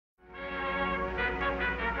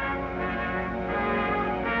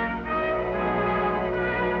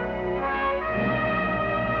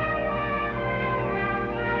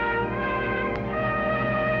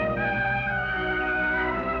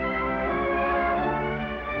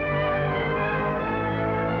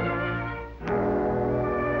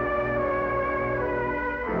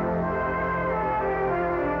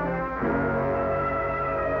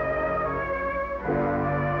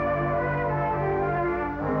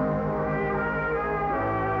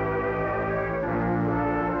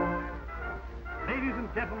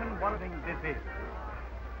This is.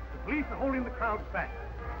 The police are holding the crowds back.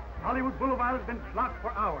 Hollywood Boulevard has been blocked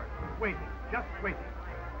for hours, waiting, just waiting.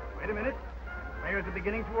 Wait a minute. Players are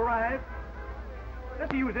beginning to arrive.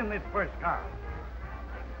 Let's see who's in this first car.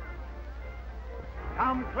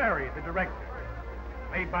 Tom Cleary, the director,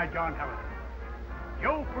 played by John Halliday.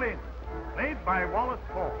 Joe Flynn, played by Wallace.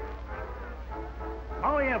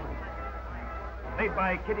 Molly Evans, played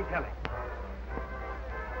by Kitty Kelly.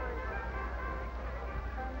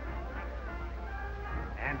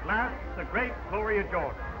 And last, the great Gloria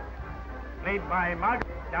Jordan, played by Marguerite.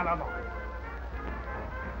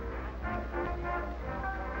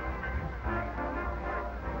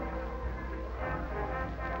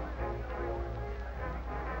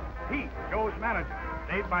 Pete, Joe's manager,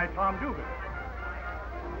 played by Tom Dugan.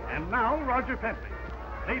 And now, Roger Pentley,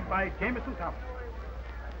 played by Jameson.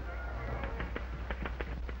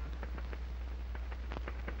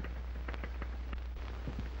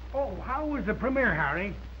 Oh, how was the premiere,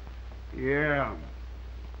 Harry? Yeah.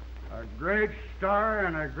 A great star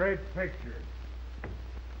and a great picture.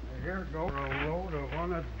 Here goes a load of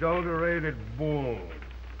unadulterated bull.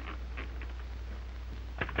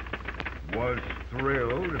 Was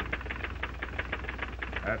thrilled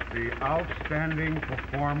at the outstanding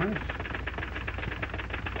performance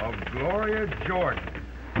of Gloria Jordan.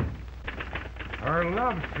 Her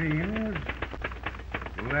love scenes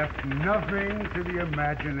left nothing to the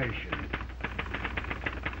imagination.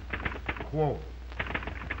 Quote,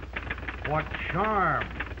 what charm,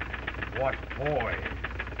 what poise,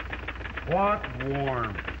 what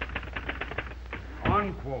warmth.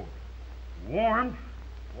 Unquote. Warmth?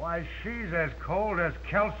 Why, she's as cold as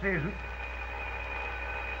Kelsey's.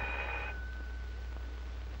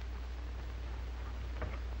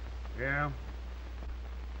 Yeah?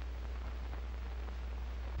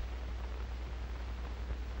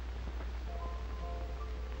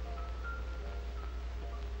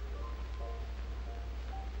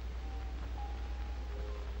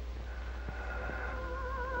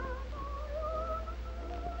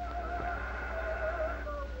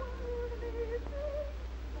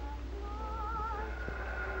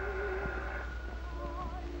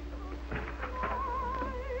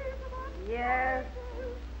 Yes.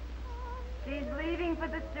 She's leaving for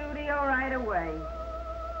the studio right away.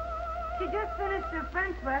 She just finished her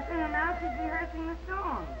French lesson and now she's rehearsing the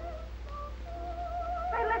song.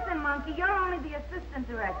 Say, listen, Monkey, you're only the assistant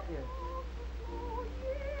director.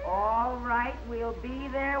 All right, we'll be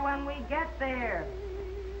there when we get there.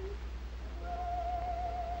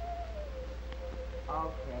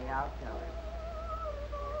 Okay, I'll tell her.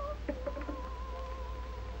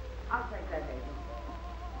 I'll take that, baby.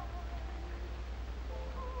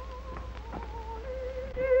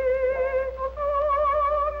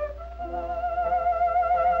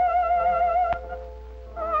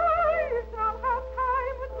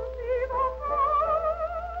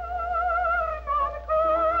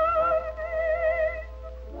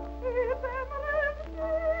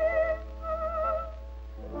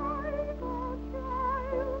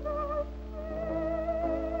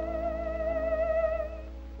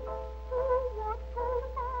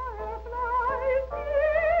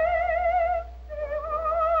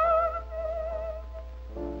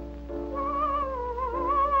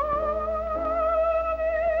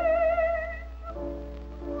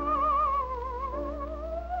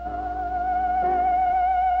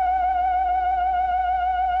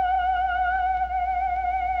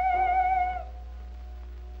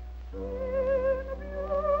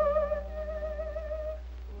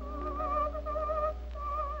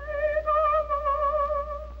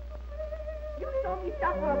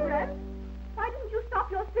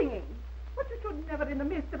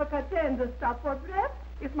 Stop for breath.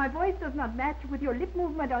 If my voice does not match with your lip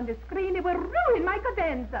movement on the screen, it will ruin my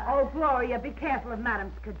cadenza. Oh, Gloria, be careful of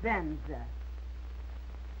Madame's cadenza.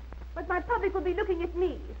 But my public will be looking at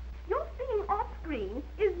me. Your singing off-screen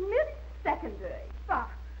is merely secondary. Bah,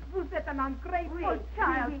 vous êtes un ungrateful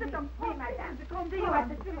child. Oui, madame. See you at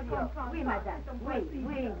the studio. Oui, madame. Oui.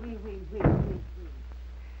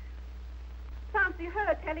 Fancy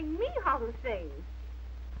her telling me how to sing.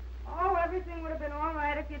 Oh, everything would have been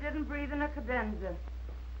couldn't breathe in a cadenza.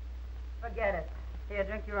 Forget it. Here,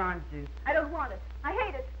 drink your orange juice. I don't want it. I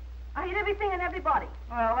hate it. I hate everything and everybody.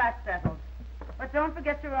 Well, that's settled. But don't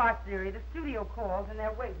forget your art theory. The studio calls and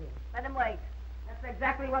they're waiting. Let them wait. That's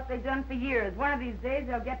exactly what they've done for years. One of these days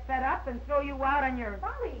they'll get fed up and throw you out on your...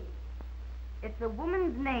 Molly! It's a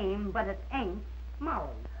woman's name, but it ain't Mallon.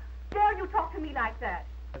 Dare you talk to me like that?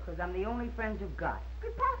 Because I'm the only friend you've got.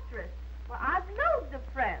 Preposterous. Well, I've loads of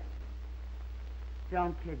friends.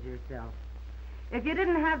 Don't kid yourself. If you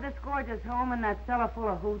didn't have this gorgeous home and that cellar full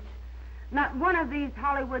of hooch, not one of these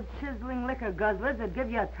Hollywood chiseling liquor guzzlers would give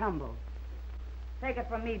you a tumble. Take it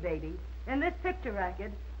from me, baby. In this picture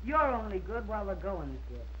racket, you're only good while the going's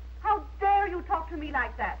good. How dare you talk to me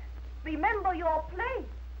like that? Remember your place.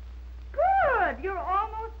 Good! You're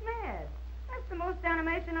almost mad. That's the most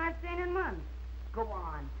animation I've seen in months. Go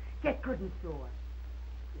on. Get good and sore.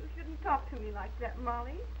 You shouldn't talk to me like that,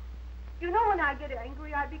 Molly. You know when I get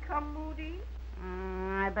angry, I become moody.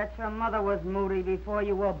 I bet your mother was moody before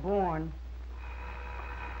you were born.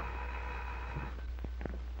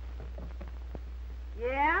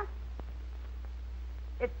 Yeah?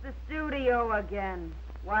 It's the studio again.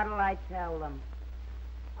 What'll I tell them?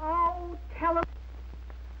 Oh, tell them.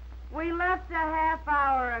 We left a half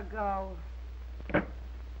hour ago.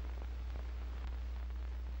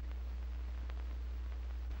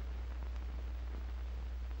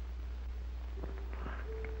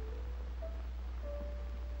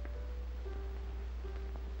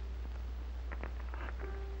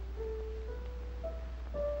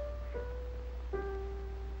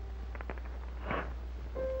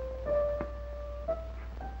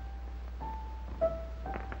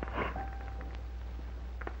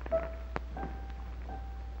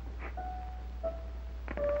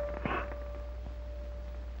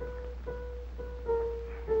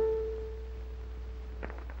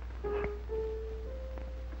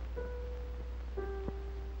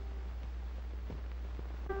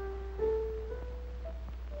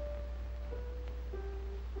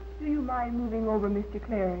 Do you mind moving over, Mr.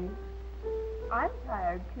 Cleary? I'm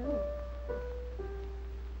tired, too.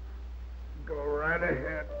 Go right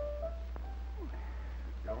ahead.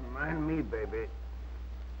 Don't mind me, baby.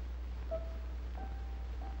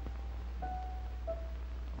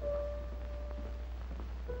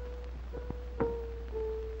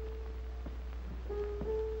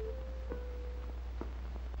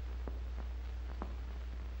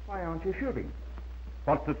 Why aren't you shooting?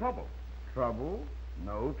 What's the trouble? Trouble?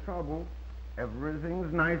 No trouble.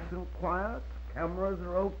 Everything's nice and quiet. Cameras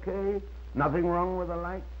are okay. Nothing wrong with the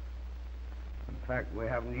lights. In fact, we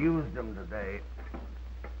haven't used them today.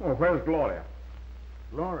 Oh, where's Gloria?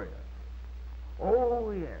 Gloria? Oh,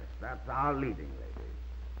 yes, that's our leading lady.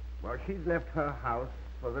 Well, she's left her house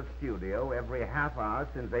for the studio every half hour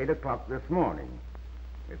since 8 o'clock this morning.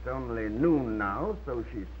 It's only noon now, so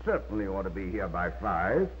she certainly ought to be here by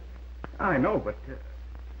 5. I know, but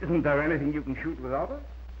isn't there anything you can shoot without her?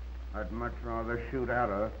 I'd much rather shoot at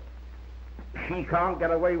her. She can't get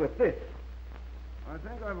away with this. I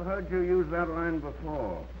think I've heard you use that line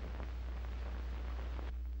before.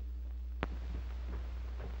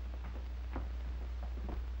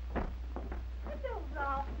 Hello,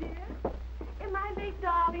 Ralph, dear. Am I late,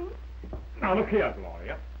 darling? Now, look here,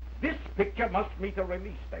 Gloria. This picture must meet a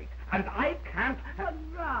release date, and I can't... But,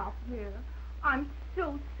 Ralph, dear, I'm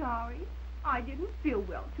so sorry. I didn't feel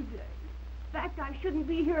well today. In fact, I shouldn't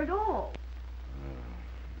be here at all.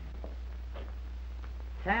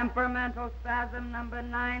 Temperamental spasm number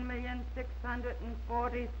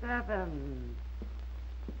 9,647,000.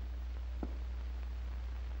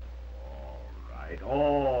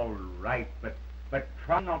 All right, but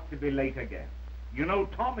try not to be late again. You know,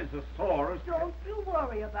 Tom is as sore as... Don't you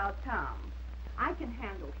worry about Tom. I can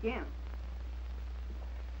handle him.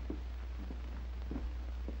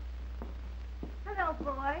 Hello,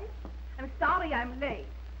 boys. I'm sorry I'm late.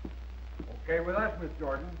 Okay with us, Miss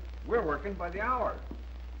Jordan. We're working by the hour.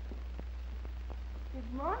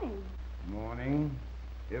 Good morning. Morning.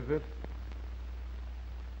 Is it?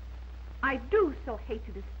 I do so hate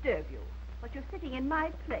to disturb you, but you're sitting in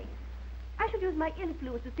my place. I should use my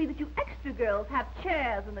influence to see that you extra girls have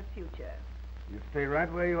chairs in the future. You stay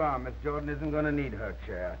right where you are. Miss Jordan isn't going to need her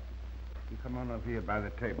chair. You come on over here by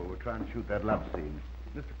the table. We'll try and shoot that love scene.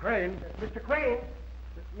 Mr. Crane. Mr. Crane.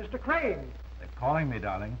 Mr. Crane. They're calling me,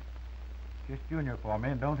 darling. Kiss Junior for me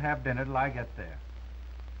and don't have dinner till I get there.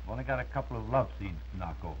 I've only got a couple of love scenes to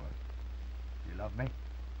knock over. You love me?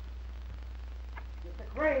 Mr.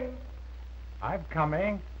 Crane. I'm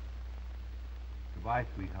coming. Goodbye,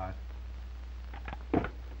 sweetheart.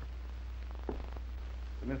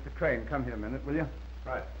 Mr. Crane, come here a minute, will you?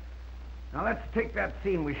 Right. Now, let's take that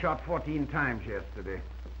scene we shot 14 times yesterday.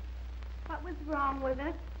 What was wrong with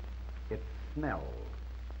it? It smelled.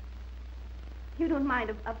 You don't mind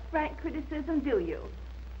a frank criticism, do you?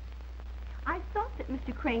 I thought that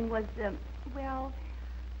Mr. Crane was, well,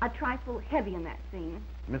 a trifle heavy in that scene.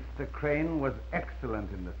 Mr. Crane was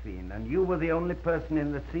excellent in the scene, and you were the only person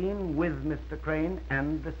in the scene with Mr. Crane,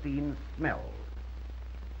 and the scene smelled.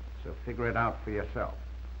 So figure it out for yourself.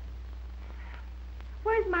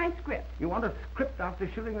 Where's my script? You want a script after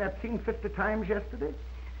shooting that scene 50 times yesterday?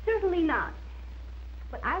 Certainly not.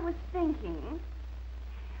 But I was thinking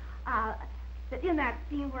that in that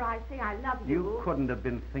scene where I say I love you... You couldn't have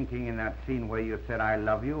been thinking in that scene where you said I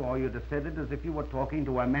love you, or you'd have said it as if you were talking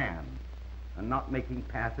to a man and not making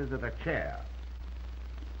passes at a chair.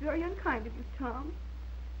 It's very unkind of you, Tom.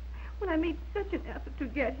 When I made such an effort to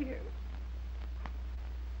get here.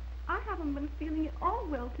 I haven't been feeling at all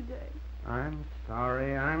well today. I'm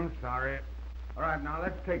sorry. All right, now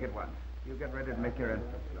let's take it once. You get ready to make your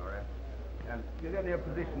entrance, Gloria. And you get in your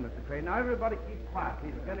position, Mr. Crane. Now, everybody keep quiet.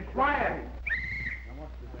 He's going to shoot. Quiet! Now, watch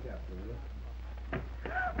this step, will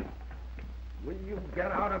you? Will you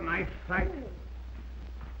get out of my sight?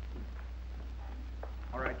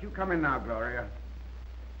 All right, you come in now, Gloria.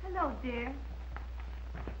 Hello, dear.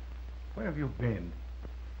 Where have you been?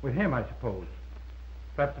 With him, I suppose.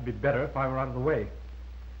 Perhaps it'd be better if I were out of the way.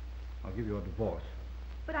 I'll give you a divorce.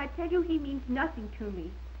 But I tell you, he means nothing to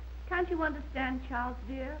me. Can't you understand, Charles,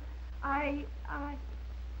 dear?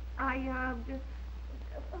 Just...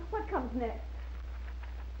 What comes next?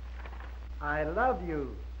 I love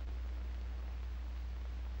you.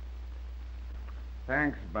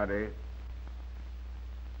 Thanks, buddy.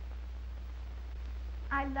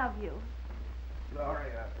 I love you.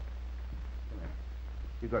 Gloria. Come here.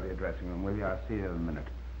 You go to your dressing room, will you? I'll see you in a minute.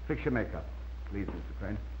 Fix your makeup, please, Mr.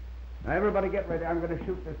 Crane. Now, everybody get ready. I'm going to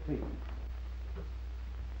shoot this scene.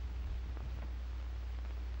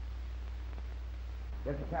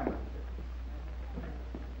 Get the camera.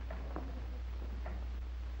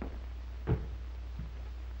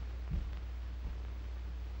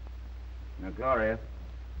 Now, Gloria,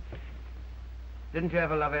 didn't you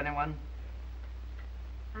ever love anyone?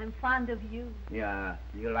 I'm fond of you. Yeah,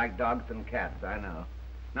 you like dogs and cats, I know.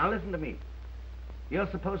 Now, listen to me. You're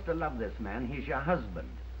supposed to love this man. He's your husband.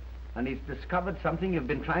 And he's discovered something you've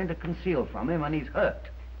been trying to conceal from him, and he's hurt.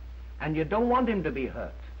 And you don't want him to be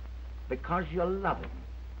hurt because you love him.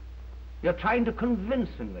 You're trying to convince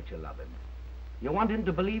him that you love him. You want him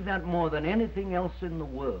to believe that more than anything else in the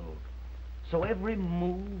world. So every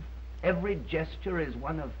move, every gesture is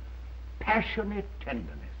one of passionate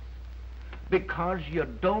tenderness because you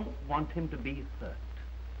don't want him to be hurt.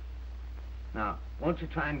 Now, won't you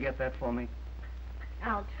try and get that for me?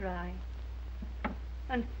 I'll try.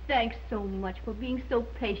 And thanks so much for being so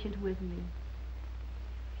patient with me.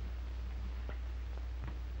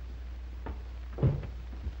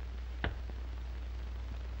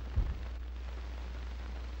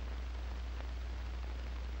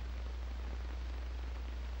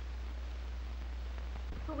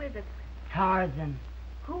 Who is it? Tarzan.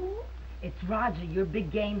 Who? It's Roger, your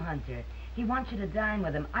big game hunter. He wants you to dine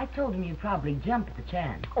with him. I told him you'd probably jump at the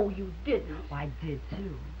chance. Oh, you didn't. Oh, I did,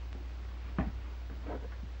 too.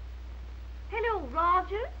 Hello,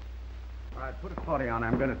 Roger. All right, put a 40 on.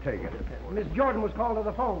 I'm going to take it. Miss Jordan was called to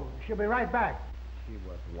the phone. She'll be right back. She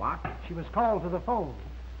was what? She was called to the phone.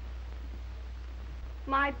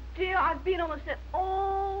 My dear, I've been on the set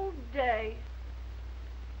all day.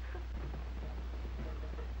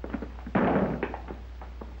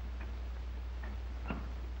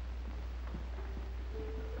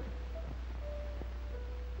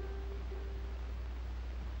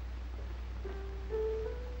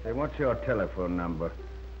 Say, what's your telephone number?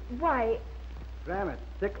 Why, Damn it.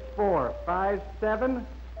 6457.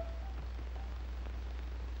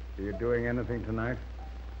 Are you doing anything tonight?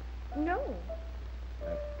 no.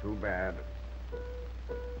 That's too bad.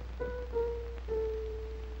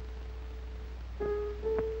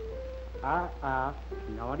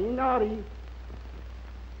 Naughty, naughty.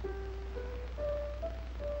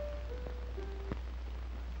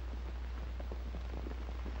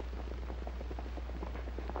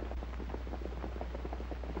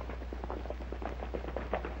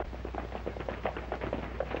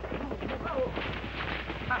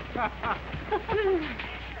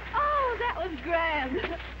 Oh, that was grand.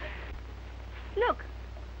 Look,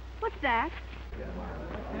 what's that?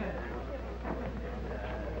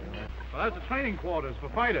 Well, that's the training quarters for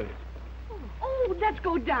fighters. Oh, let's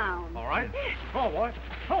go down. All right. Oh, boy.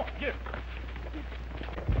 Oh, yes.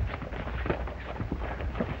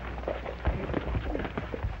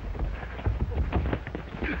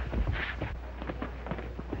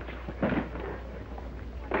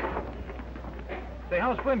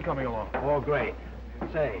 how's Flynn coming along? Oh, great.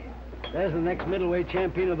 Say, there's the next middleweight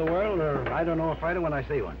champion of the world, or I don't know a fighter when I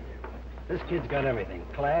see one. This kid's got everything.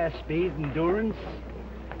 Class, speed, endurance.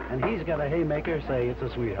 And he's got a haymaker, say it's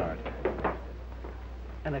a sweetheart.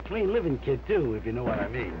 And a clean living kid, too, if you know what I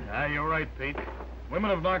mean. Ah, you're right, Pete. Women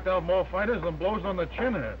have knocked out more fighters than blows on the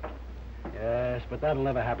chin have. Yes, but that'll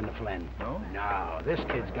never happen to Flynn. No? No, this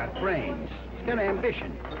kid's got brains. He's got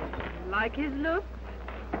ambition. Like his look?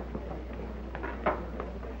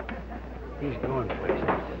 He's going places.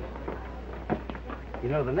 You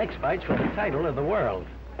know, the next fight's for the title of the world.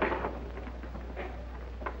 Have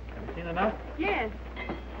you seen enough? Yes.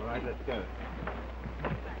 All right, let's go.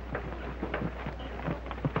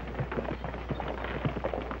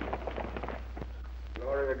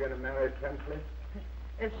 Gloria going to marry Pentley?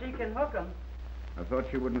 If she can hook him. I thought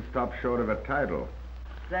she wouldn't stop short of a title.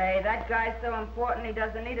 Say, that guy's so important he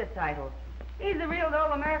doesn't need a title. He's a real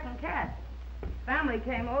old American cat. Family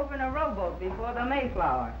came over in a rowboat before the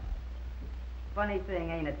Mayflower. Funny thing,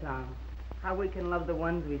 ain't it, Tom? How we can love the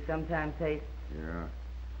ones we sometimes hate. Yeah.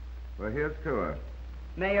 Well, here's to her.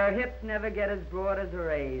 May her hips never get as broad as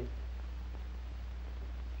her A's.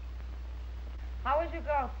 How was your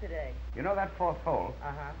golf today? You know that fourth hole?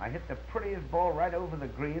 Uh-huh. I hit the prettiest ball right over the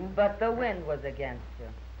green. But the wind was against you.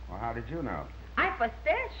 Well, how did you know? I first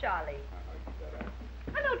there, Charlie.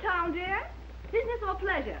 Hello, Tom, dear. Business or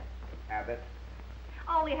pleasure? Habit.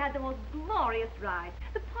 Oh, we had the most glorious ride.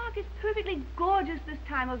 The park is perfectly gorgeous this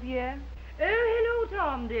time of year. Oh, hello,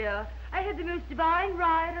 Tom, dear. I had the most divine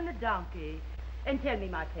ride on the donkey. And tell me,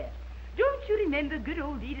 my pet, don't you remember good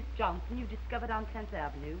old Edith Johnson you discovered on 10th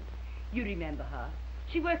Avenue? You remember her.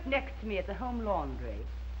 She worked next to me at the home laundry.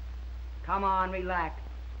 Come on, relax.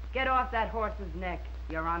 Get off that horse's neck.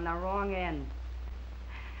 You're on the wrong end.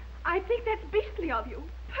 I think that's beastly of you.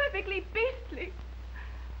 Perfectly beastly.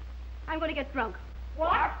 I'm going to get drunk.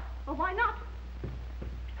 What? Well, why not?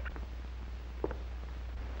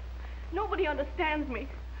 Nobody understands me.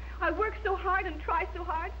 I work so hard and try so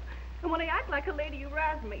hard. And when I act like a lady, you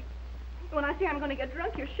razz me. When I say I'm going to get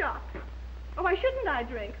drunk, you're shocked. Oh, why shouldn't I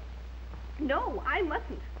drink? No, I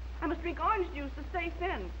mustn't. I must drink orange juice to stay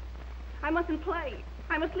thin. I mustn't play.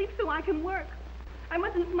 I must sleep so I can work. I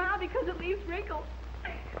mustn't smile because it leaves wrinkles.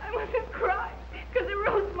 I mustn't cry because it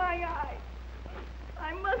rolls my eyes.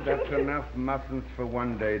 I mustn't... That's enough mustn'ts for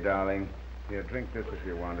one day, darling. Here, drink this if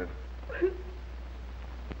you want it.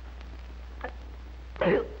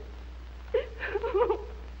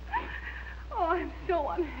 Oh, I'm so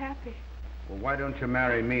unhappy. Well, why don't you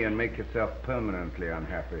marry me and make yourself permanently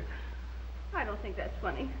unhappy? I don't think that's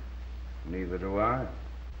funny. Neither do I.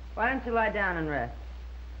 Why don't you lie down and rest?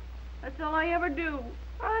 That's all I ever do.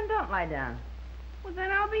 Well, then don't lie down. Well,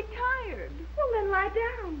 then I'll be tired. Well, then lie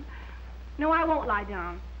down. No, I won't lie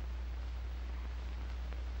down.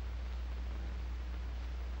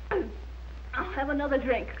 I'll have another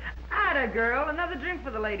drink. Atta girl, another drink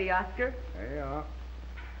for the lady, Oscar. There you are.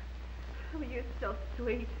 Oh, you're so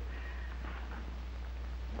sweet.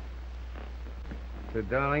 So,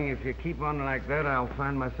 darling, if you keep on like that, I'll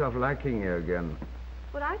find myself liking you again.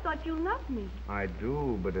 But I thought you loved me. I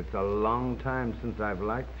do, but it's a long time since I've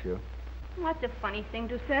liked you. What's a funny thing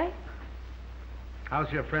to say? How's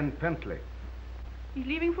your friend Pentley? He's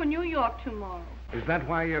leaving for New York tomorrow. Is that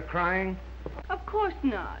why you're crying? Of course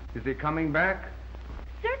not. Is he coming back?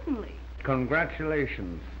 Certainly.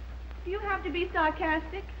 Congratulations. Do you have to be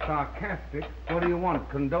sarcastic? Sarcastic? What do you want,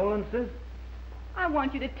 condolences? I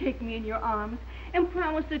want you to take me in your arms and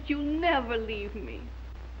promise that you'll never leave me.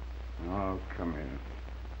 Oh, come here.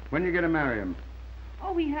 When you going to marry him?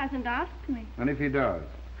 Oh, he hasn't asked me. And if he does?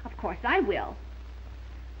 Of course I will.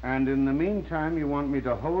 And in the meantime, you want me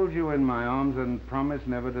to hold you in my arms and promise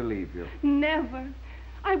never to leave you? Never.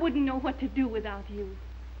 I wouldn't know what to do without you.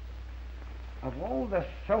 Of all the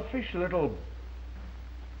selfish little...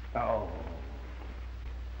 Oh.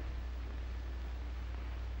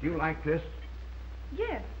 Do you like this?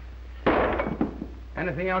 Yes.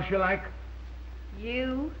 Anything else you like?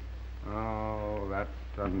 You? Oh, that's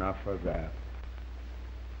enough of that.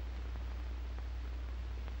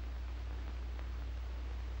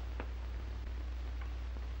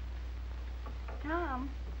 Tom,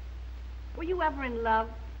 were you ever in love?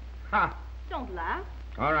 Ha! Don't laugh.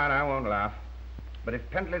 All right, I won't laugh. But if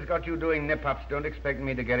Pentley's got you doing nip-ups, don't expect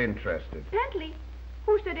me to get interested. Pentley?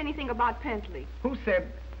 Who said anything about Pentley? Who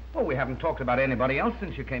said? Oh, we haven't talked about anybody else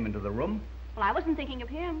since you came into the room. Well, I wasn't thinking of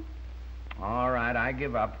him. All right, I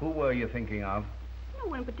give up. Who were you thinking of? No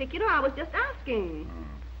one in particular. I was just asking.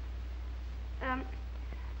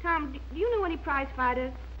 Tom, do you know any prize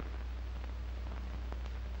fighters?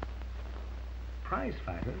 Prize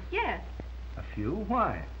fighters? Yes. A few.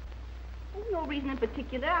 Why? Oh, no reason in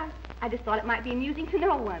particular. I just thought it might be amusing to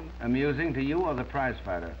know one. Amusing to you or the prize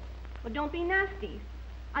fighter? Well, don't be nasty.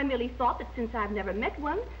 I merely thought that since I've never met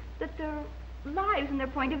one, that their lives and their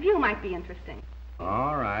point of view might be interesting.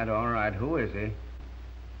 All right, all right. Who is he?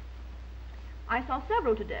 I saw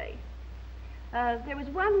several today. There was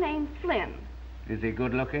one named Flynn. Is he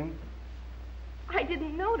good looking? I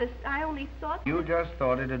didn't notice. I only thought... You just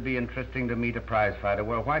thought it'd be interesting to meet a prize fighter.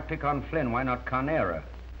 Well, why pick on Flynn? Why not Conera?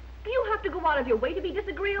 You have to go out of your way to be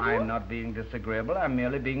disagreeable? I'm not being disagreeable. I'm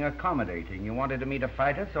merely being accommodating. You wanted to meet a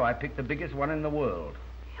fighter, so I picked the biggest one in the world.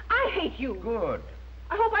 I hate you. Good.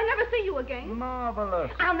 I hope I never see you again.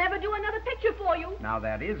 Marvelous. I'll never do another picture for you. Now,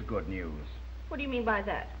 that is good news. What do you mean by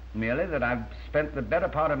that? Merely that I've spent the better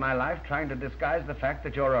part of my life trying to disguise the fact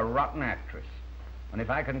that you're a rotten actress. And if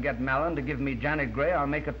I can get Mallon to give me Janet Gray, I'll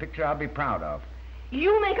make a picture I'll be proud of.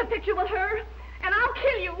 You make a picture with her, and I'll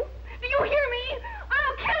kill you. Do you hear me?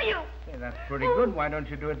 I'll kill you. Hey, that's pretty good. Why don't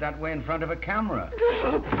you do it that way in front of a camera?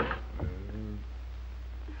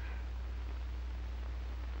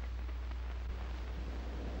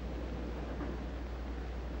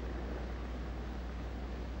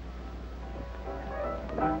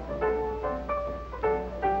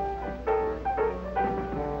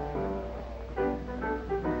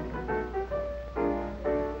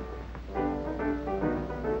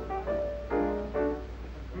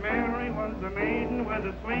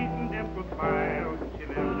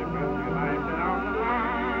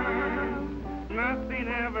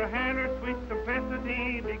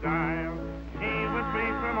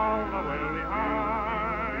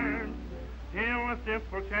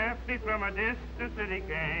 From a distant city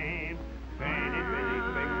came, pretty, pretty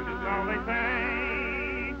pictures, all they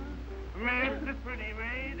say. Mrs. Pretty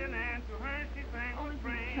Maiden, and to her she sang. Oh, this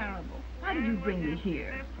is terrible. Why did you bring me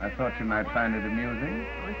here? I thought you might find it amusing.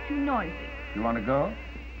 Oh, it's too noisy. You want to go?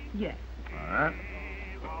 Yes. All right.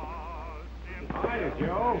 Hiya,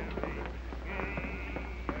 Joe.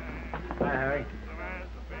 Hi, Harry.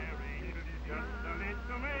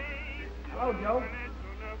 Hello, Joe.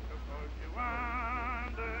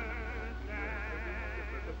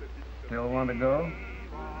 Still want to go?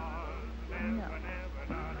 No.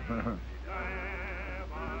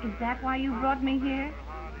 Is that why you brought me here?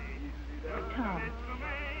 Tom,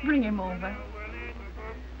 bring him over.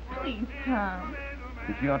 Please, Tom.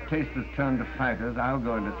 If your taste has turned to fighters, I'll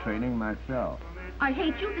go into training myself. I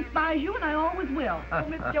hate you, despise you, and I always will. Oh,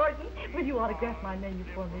 Miss Jordan, will you autograph my menu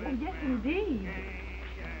for me? Oh, yes, indeed.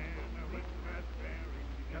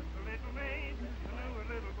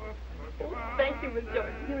 Thank you, Miss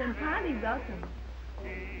Jordan. You're entirely welcome.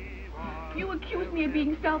 You accuse me of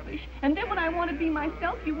being selfish, and then when I want to be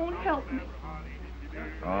myself, you won't help me.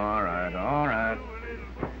 All right, all right.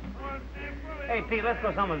 Hey, Pete, let's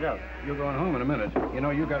go somewhere else. You're going home in a minute. You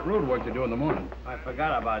know, you got road work to do in the morning. I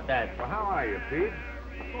forgot about that. Well, how are you, Pete?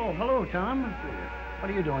 Oh, hello, Tom.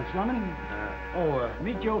 What are you doing, slumming?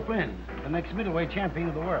 Meet Joe Flynn, the next middleweight champion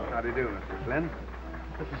of the world. How do you do, Mr. Flynn?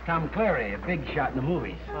 This is Tom Cleary, a big shot in the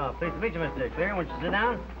movies. Oh, pleased to meet you, Mr. Cleary. Won't you sit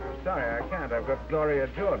down? Sorry, I can't. I've got Gloria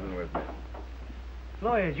Jordan with me.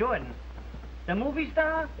 Gloria Jordan? The movie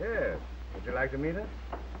star? Yes. Would you like to meet her?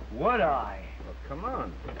 Would I? Well, come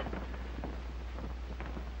on.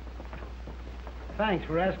 Thanks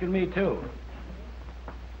for asking me, too.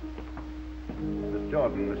 Miss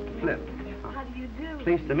Jordan, Mr. Flynn. How do you do?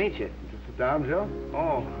 Pleased to meet you. Would you sit down, Joe?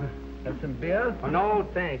 Oh, have some beer? Oh, no,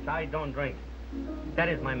 thanks. I don't drink. That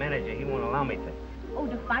is my manager. He won't allow me to. Oh,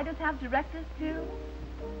 do fighters have directors, too?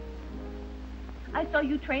 I saw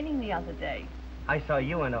you training the other day. I saw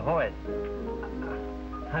you on a horse.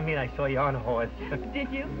 I saw you on a horse. Did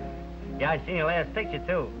you? Yeah, I seen your last picture,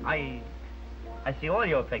 too. I see all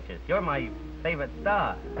your pictures. You're my favorite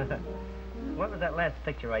star. What was that last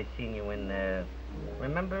picture I seen you in?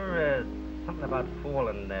 Remember something about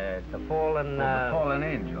fallen, the fallen... the fallen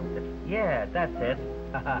angel. Yeah, that's it.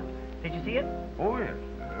 Did you see it? Oh,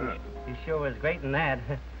 yes. You sure was great in that.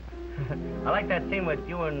 I like that scene with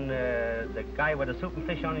you and the guy with the soup and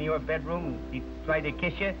fish on in your bedroom. He tried to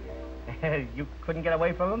kiss you. You couldn't get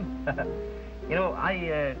away from him. You know,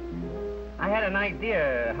 I had an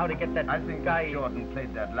idea how to get that I think guy... Jordan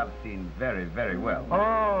played that love scene very, very well.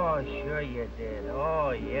 Oh, sure you did. Oh,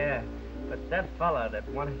 yeah. But that fella that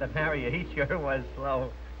wanted to marry you, he sure was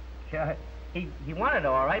slow. Yeah, he wanted it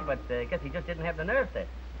all right, but I guess he just didn't have the nerve to.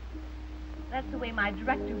 That's the way my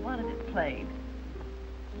director wanted it played.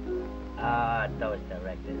 Ah, those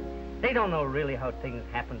directors. They don't know really how things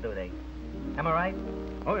happen, do they? Am I right?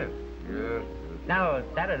 Oh, yes. Yes, yes. Now,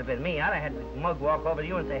 if that had been me, I'd have had the mug walk over to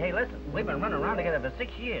you and say, hey, listen, we've been running around together for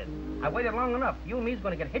 6 years. I waited long enough. You and me's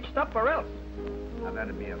going to get hitched up or else. Now,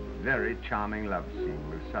 that'd be a very charming love scene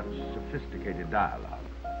with such sophisticated dialogue.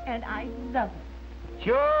 And I love it.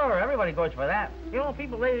 Sure, everybody goes for that. You know,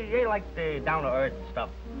 people, they like the down-to-earth stuff.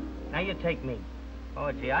 Now, you take me.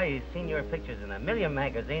 Oh, gee, I've seen your pictures in a million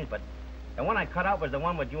magazines, but the one I cut out was the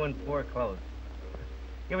one with you in poor clothes.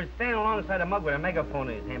 You were standing alongside a mug with a megaphone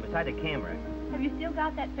in his hand beside the camera. Have you still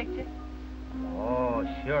got that picture? Oh,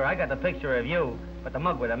 sure, I got the picture of you, but the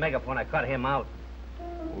mug with the megaphone, I cut him out.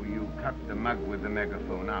 Oh, you cut the mug with the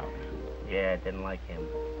megaphone out? Yeah, didn't like him.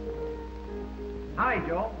 Hi,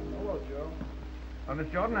 Joe. Hello, Joe. Miss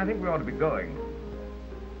Jordan, I think we ought to be going.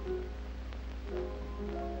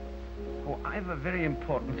 Oh, I have a very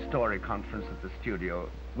important story conference at the studio.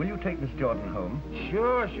 Will you take Miss Jordan home?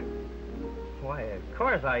 Sure. Why, of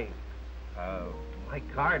course, my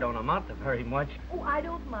car don't amount to very much. Oh, I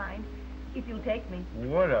don't mind, if you'll take me.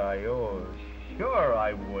 Would I? Oh, sure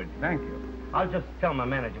I would. Thank you. I'll just tell my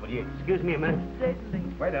manager, will you excuse me a minute?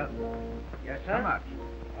 Certainly. Waiter. Yes, sir? How much?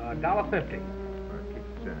 $1.50.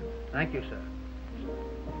 Sir. Thank you, sir.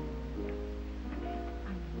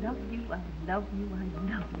 I love you, I love you, I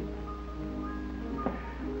love you.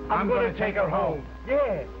 I'm going to take her home.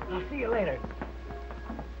 Yeah, I'll see you later.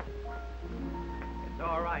 It's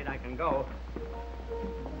all right, I can go.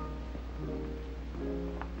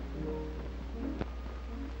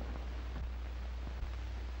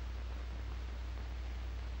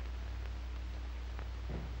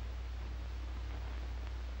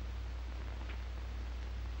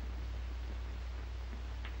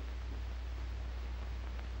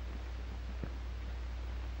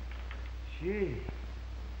 Gee,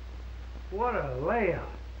 what a layout.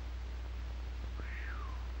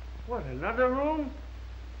 What, another room?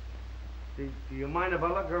 Do you mind if I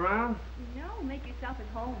look around? No, make yourself at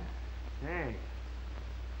home. Thanks.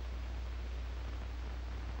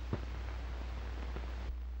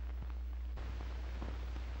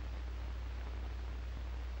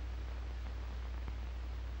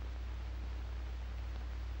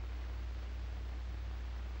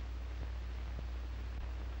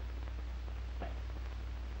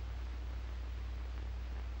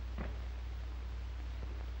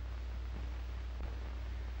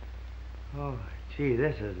 Oh, gee,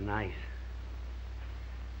 this is nice.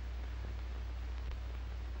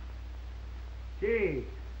 Gee,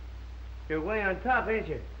 you're way on top, ain't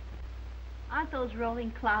you? Aren't those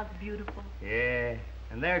rolling clouds beautiful? Yeah,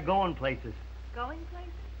 and they're going places. Going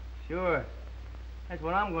places? Sure. That's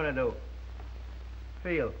what I'm gonna do.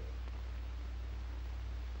 Feel.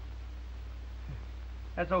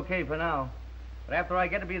 That's okay for now. But after I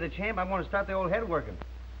get to be the champ, I'm gonna start the old head working.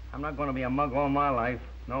 I'm not gonna be a mug all my life.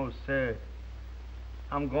 No, sir.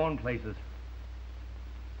 I'm going places.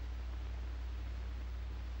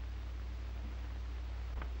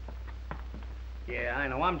 Yeah, I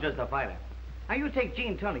know. I'm just a fighter. Now, you take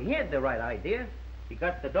Gene Tunney. He had the right idea. He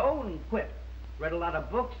got the dough and quit. Read a lot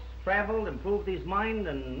of books, traveled, improved his mind,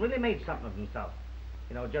 and really made something of himself.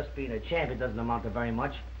 You know, just being a champ, it doesn't amount to very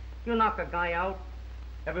much. You knock a guy out,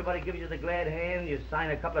 everybody gives you the glad hand, you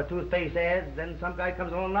sign a couple of toothpaste ads, then some guy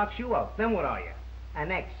comes along and knocks you out. Then what are you?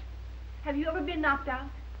 An ex. Have you ever been knocked out?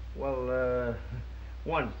 Well,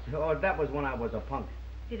 once. Oh, that was when I was a punk.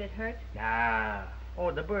 Did it hurt? Ah.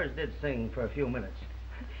 Oh, the birds did sing for a few minutes.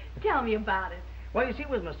 Tell me about it. Well, you see, it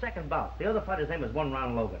was my second bout. The other fighter's name was One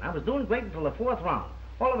Round Logan. I was doing great until the fourth round.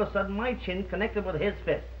 All of a sudden, my chin connected with his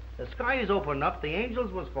fist. The skies opened up. The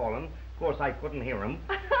angels was calling. Of course, I couldn't hear them.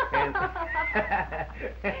 And...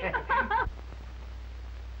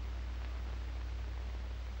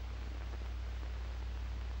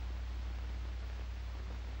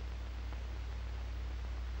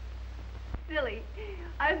 Silly.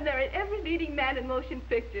 I've married every leading man in motion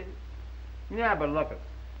pictures. Yeah, but look,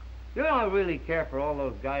 you don't really care for all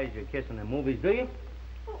those guys you're kissing in movies, do you?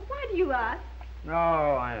 Well, why do you ask? No,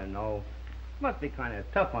 I don't know. Must be kind of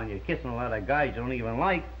tough on you kissing a lot of guys you don't even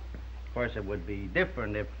like. Of course, it would be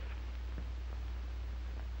different if...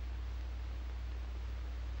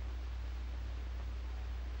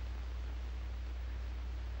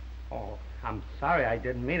 Oh, I'm sorry, I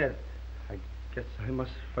didn't mean it. I guess I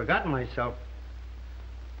must have forgotten myself.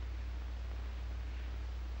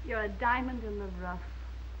 You're a diamond in the rough.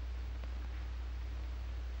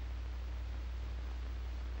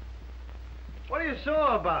 What are you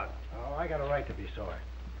sore about? Oh, I got a right to be sore.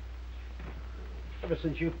 Ever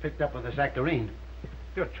since you picked up with this actorine,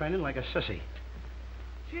 you're training like a sissy.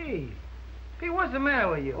 Gee, hey, what's the matter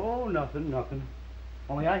with you? Oh, nothing.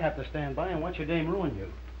 Only I have to stand by and watch your dame ruin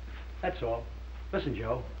you. That's all. Listen,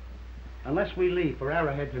 Joe, Unless we leave for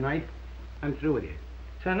Arrowhead tonight, I'm through with you.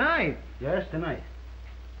 Tonight? Yes, tonight.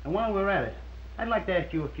 And while we're at it, I'd like to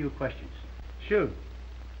ask you a few questions. Shoot.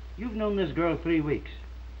 You've known this girl 3 weeks.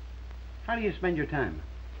 How do you spend your time?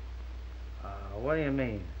 What do you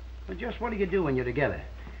mean? Well, just what do you do when you're together?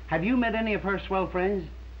 Have you met any of her swell friends?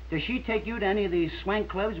 Does she take you to any of these swank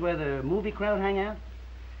clubs where the movie crowd hang out?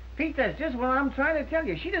 Pete, that's just what I'm trying to tell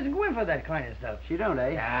you. She doesn't go in for that kind of stuff. She don't,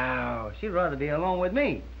 eh? No, she'd rather be alone with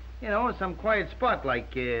me. You know, some quiet spot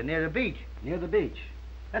like near the beach. Near the beach.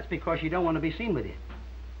 That's because she don't want to be seen with you.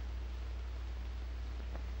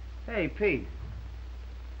 Hey, Pete.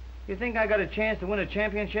 You think I got a chance to win a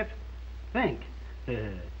championship? Think?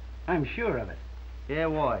 I'm sure of it. Yeah,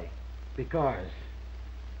 why? Because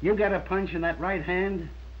you got a punch in that right hand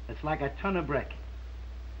that's like a ton of brick.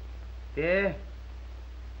 Yeah?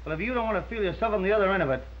 Well, if you don't want to feel yourself on the other end of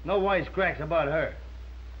it, no wisecracks about her.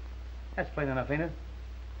 That's plain enough, ain't it?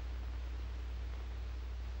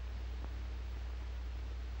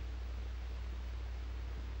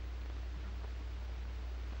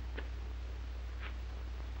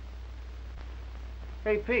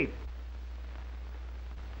 Hey, Pete.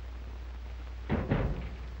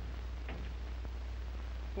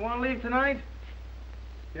 You want to leave tonight?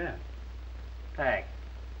 Yeah. Pack.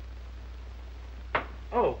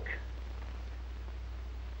 Oak.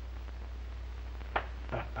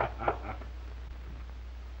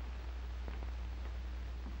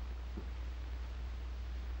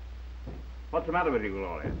 What's the matter with you,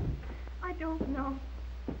 Gloria? I don't know.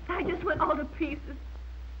 I just went all to pieces.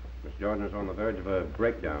 Miss Jordan is on the verge of a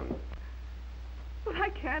breakdown. But I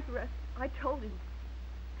can't rest. I told him.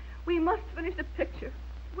 We must finish the picture.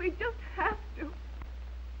 We just have to.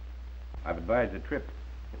 I've advised a trip.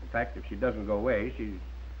 In fact, if she doesn't go away, she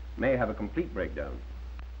may have a complete breakdown.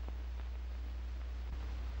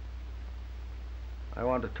 I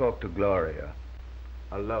want to talk to Gloria.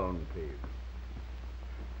 Alone, please.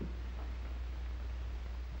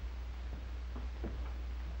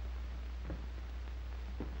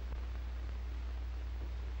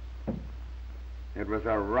 It was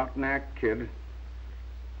a rotten-act, kid.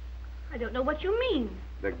 I don't know what you mean.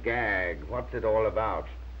 The gag. What's it all about?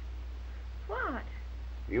 What?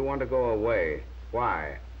 You want to go away.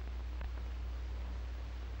 Why?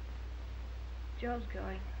 Joe's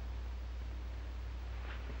going.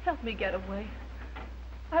 Help me get away.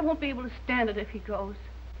 I won't be able to stand it if he goes.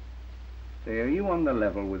 Say, are you on the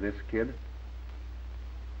level with this kid?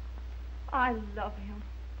 I love him.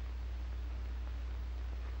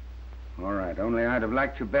 All right, only I'd have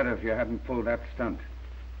liked you better if you hadn't pulled that stunt.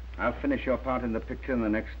 I'll finish your part in the picture in the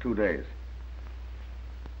next 2 days.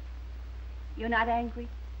 You're not angry?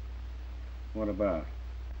 What about?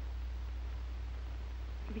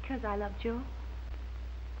 Because I love Joe?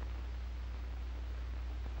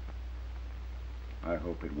 I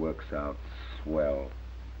hope it works out swell.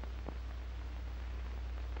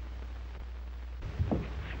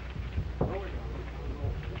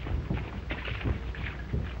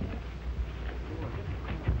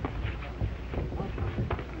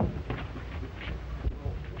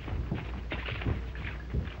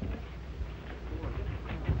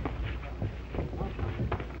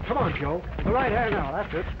 Come on, Joe. The right hand now,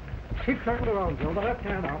 that's it. Keep turning around, Joe. The left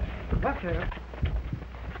hand out. Left hand.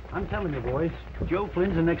 I'm telling you, boys, Joe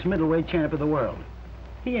Flynn's the next middleweight champ of the world.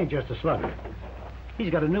 He ain't just a slugger.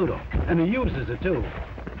 He's got a noodle, and he uses it, too.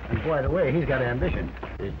 And by the way, he's got ambition.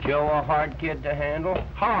 Is Joe a hard kid to handle?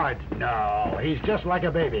 Hard? No, he's just like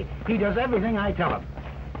a baby. He does everything I tell him.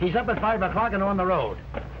 He's up at 5 o'clock and on the road.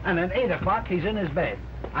 And at 8 o'clock, he's in his bed.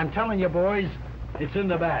 I'm telling you, boys, it's in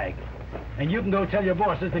the bag. And you can go tell your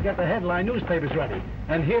bosses to get the headline newspapers ready.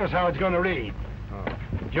 And here's how it's going to read.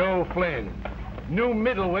 Joe Flynn, new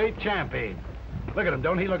middleweight champion. Look at him,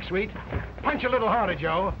 don't he look sweet? Punch a little harder,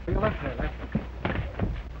 Joe. Left hand, left.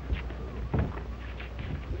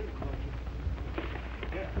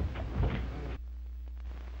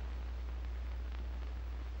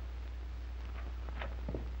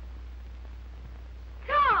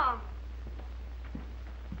 Tom!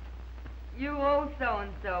 You old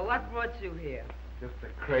so-and-so, what brought you here? Just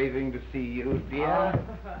a craving to see you, dear.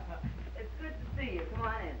 It's good to see you. Come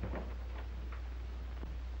on in.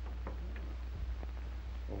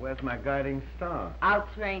 Well, where's my guiding star? Out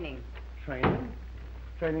training. Training?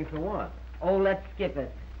 Training for what? Oh, let's skip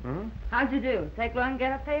it. Hmm? How'd you do? Take long to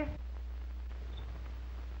get up there?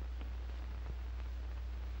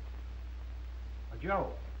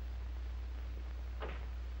 Joe.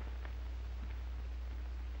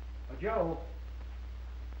 Joe.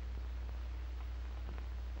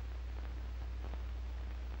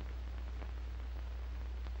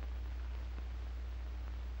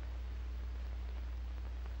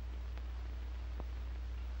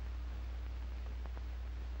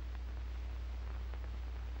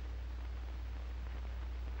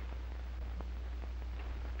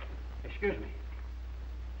 Excuse me.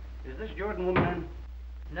 Is this Jordan woman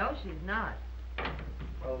in? No, she's not.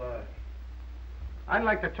 Well, I'd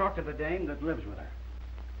like to talk to the dame that lives with her.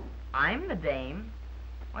 I'm the dame.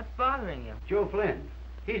 What's bothering you? Joe Flynn.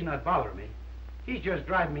 He's not bothering me. He's just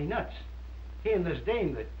driving me nuts. He and this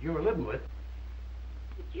dame that you're living with.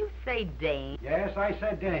 Did you say dame? Yes, I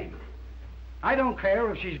said dame. I don't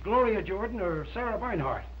care if she's Gloria Jordan or Sarah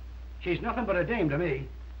Bernhardt. She's nothing but a dame to me.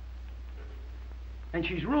 And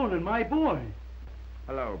she's ruining my boy.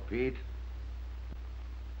 Hello, Pete.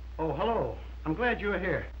 Oh, hello. I'm glad you're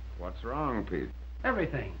here. What's wrong, Pete?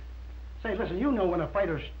 Everything. Say, listen, you know when a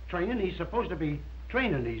fighter's training, he's supposed to be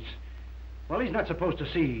training. He's not supposed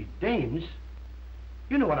to see dames.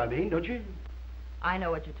 You know what I mean, don't you? I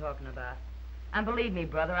know what you're talking about. And believe me,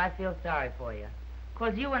 brother, I feel sorry for you.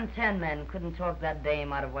 'Cause you and 10 men couldn't talk that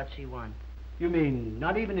dame out of what she wants. You mean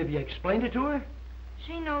not even if you explained it to her?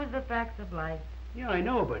 She knows the facts of life. Yeah, I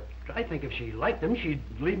know, but I think if she liked them, she'd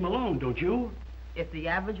leave them alone, don't you? If the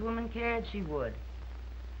average woman cared, she would.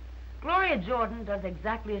 Gloria Jordan does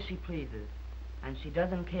exactly as she pleases, and she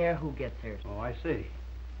doesn't care who gets hurt. Oh, I see.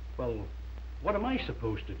 Well, what am I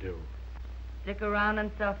supposed to do? Stick around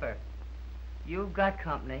and suffer. You've got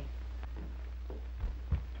company.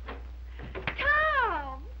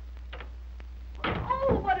 Tom!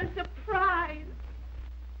 Oh, what a surprise.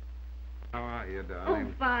 How are you, Oh,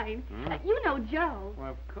 darling? fine. You know Joe.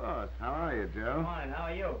 Well, of course. How are you, Joe? Fine, how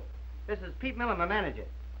are you? This is Pete Miller, my manager.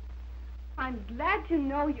 I'm glad to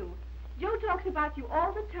know you. Joe talks about you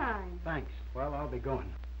all the time. Thanks. Well, I'll be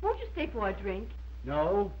going. Won't you stay for a drink?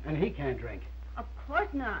 No, and he can't drink. Of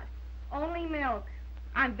course not. Only milk.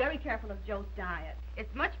 I'm very careful of Joe's diet.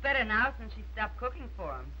 It's much better now since she stopped cooking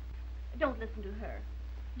for him. Don't listen to her.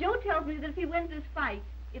 Joe tells me that if he wins this fight,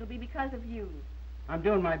 it'll be because of you. I'm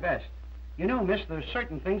doing my best. You know, miss, there's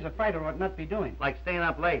certain things a fighter ought not be doing. Like staying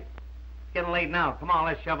up late. It's getting late now. Come on,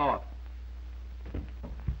 let's shove off.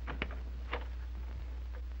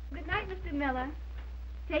 Good night, Mr. Miller.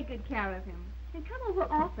 Take good care of him. And come over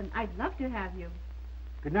often. I'd love to have you.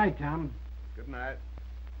 Good night, Tom. Good night.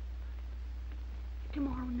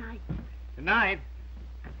 Tomorrow night. Good night.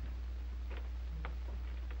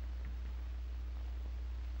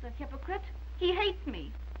 The hypocrite. He hates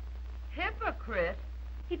me. Hypocrite?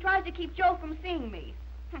 He tries to keep Joe from seeing me.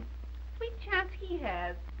 Sweet chance he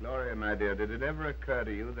has. Gloria, my dear, did it ever occur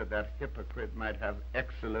to you that that hypocrite might have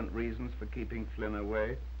excellent reasons for keeping Flynn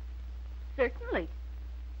away? Certainly.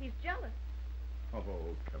 He's jealous. Oh,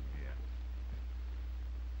 come here.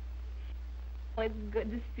 Oh, it's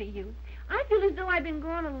good to see you. I feel as though I've been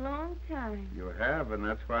gone a long time. You have, and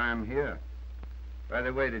that's why I'm here. By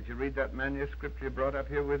the way, did you read that manuscript you brought up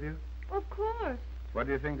here with you? Of course. What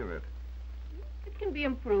do you think of it? It can be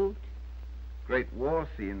improved. Great war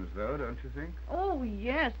scenes, though, don't you think? Oh,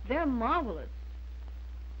 yes. They're marvelous.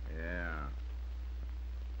 Yeah.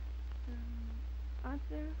 Aren't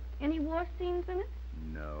there any war scenes in it?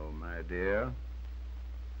 No, my dear.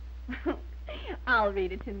 I'll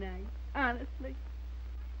read it tonight, honestly.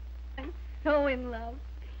 I'm so in love.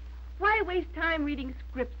 Why waste time reading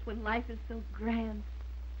scripts when life is so grand?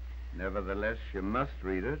 Nevertheless, you must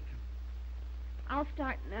read it. I'll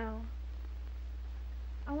start now.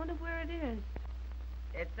 I wonder where it is.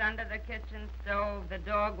 It's under the kitchen stove. The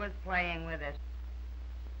dog was playing with it.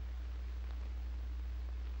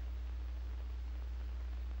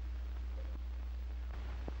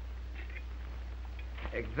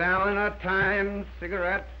 Examiner, time,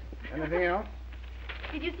 cigarettes, anything else?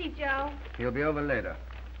 Did you see Joe? He'll be over later.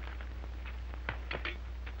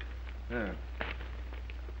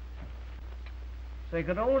 Say,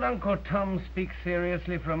 could old Uncle Tom speak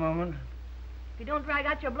seriously for a moment? If you don't drag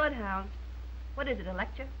out your bloodhound. What is it, a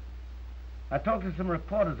lecture? I talked to some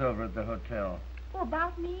reporters over at the hotel. Oh,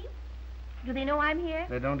 about me? Do they know I'm here?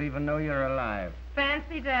 They don't even know you're alive.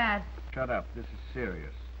 Fancy that. Shut up. This is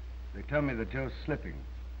serious. They tell me that Joe's slipping.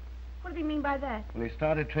 What do they mean by that? Well, he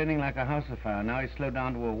started training like a house afire. Now he's slowed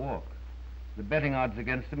down to a walk. The betting odds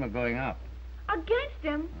against him are going up. Against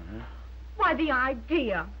him? Why, the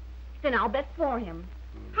idea. Then I'll bet for him.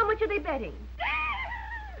 How much are they betting?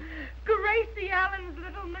 Gracie Allen's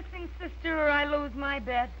little missing sister, or I lose my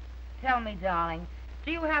bet. Tell me, darling,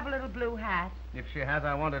 do you have a little blue hat? If she has,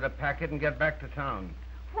 I want her to pack it and get back to town.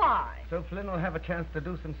 Why? So Flynn will have a chance to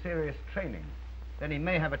do some serious training. Then he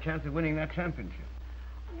may have a chance of winning that championship.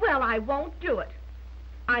 Well, I won't do it.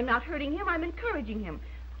 I'm not hurting him. I'm encouraging him.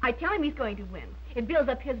 I tell him he's going to win. It builds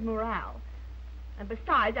up his morale. And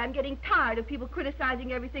besides, I'm getting tired of people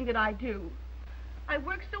criticizing everything that I do. I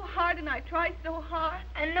work so hard and I try so hard.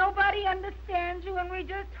 And nobody understands you, and we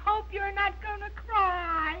just hope you're not going to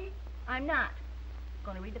cry. I'm not.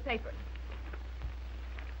 Going to read the paper.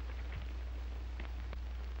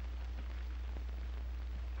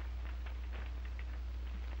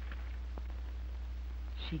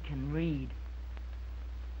 She can read.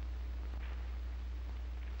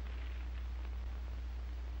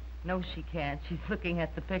 No, she can't. She's looking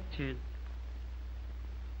at the pictures.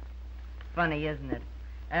 Funny, isn't it?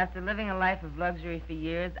 After living a life of luxury for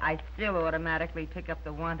years, I still automatically pick up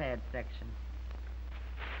the want ad section.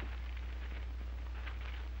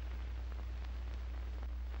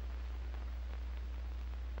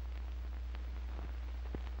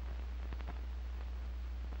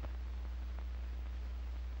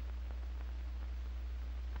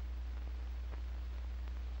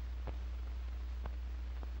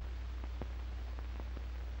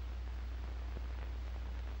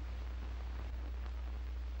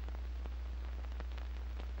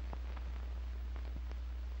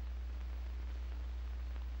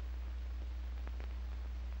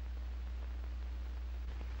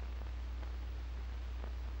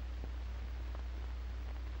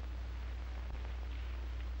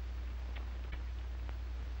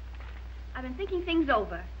 I've been thinking things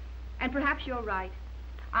over, and perhaps you're right.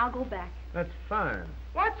 I'll go back. That's fine.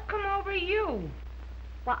 What's come over you?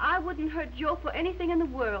 Well, I wouldn't hurt Joe for anything in the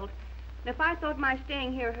world. And if I thought my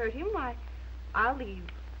staying here hurt him, why, I'll leave.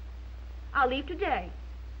 I'll leave today.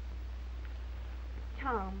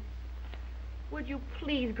 Tom, would you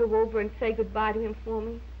please go over and say goodbye to him for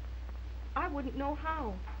me? I wouldn't know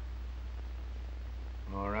how.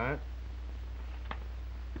 All right.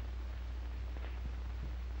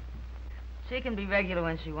 She can be regular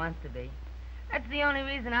when she wants to be. That's the only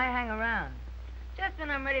reason I hang around. Just when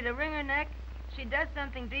I'm ready to wring her neck, she does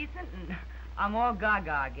something decent, and I'm all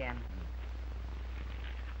gaga again.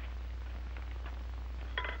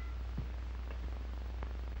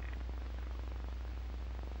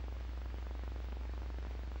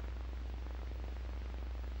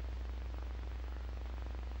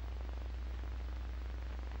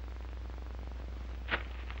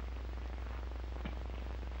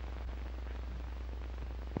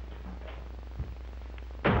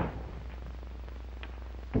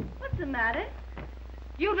 What's the matter?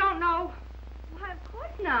 You don't know? Why, of course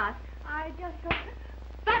not. I just thought...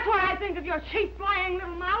 That's what I think of your cheap, flying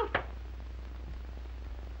little mouth.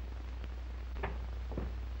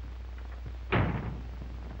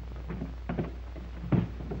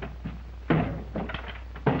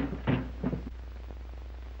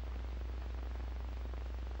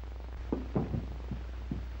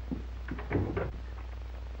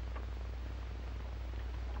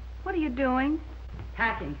 What are you doing?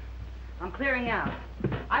 Packing. I'm clearing out.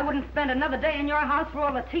 I wouldn't spend another day in your house for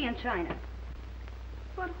all the tea and china.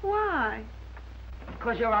 But why?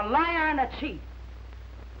 Because you're a liar and a cheat.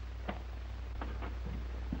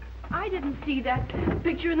 I didn't see that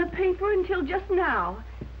picture in the paper until just now.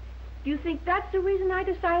 Do you think that's the reason I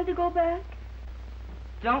decided to go back?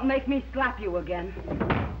 Don't make me slap you again.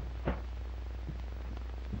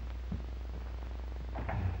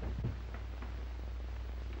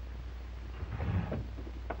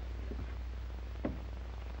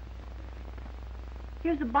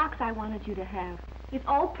 Here's the box I wanted you to have. It's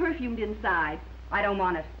all perfumed inside. I don't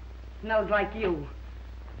want it. Smells like you.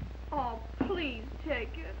 Oh, please take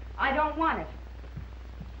it. I don't want it.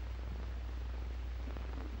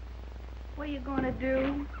 What are you going to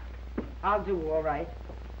do? I'll do all right.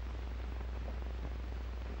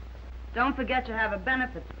 Don't forget you have a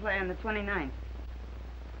benefits play on the 29th.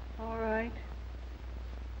 All right.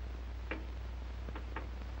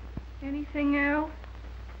 Anything else?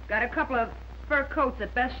 Got a couple of fur coats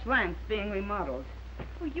at best slants being remodeled.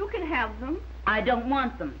 Well, you can have them. I don't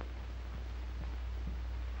want them.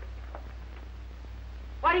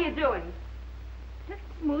 What are you doing? Just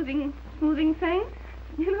smoothing things.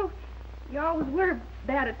 You know, you always were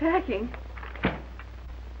bad at packing.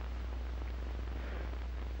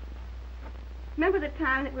 Remember the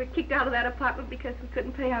time that we were kicked out of that apartment because we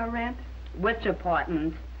couldn't pay our rent? Which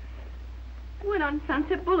apartment? We went on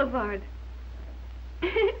Sunset Boulevard.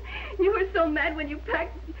 You were so mad when you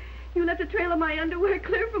packed. You left a trail of my underwear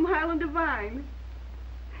clear from Highland Divine.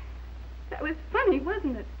 That was funny,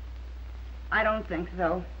 wasn't it? I don't think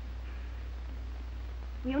so.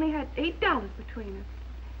 We only had $8 between us.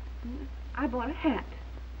 I bought a hat.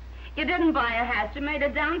 You didn't buy a hat. You made a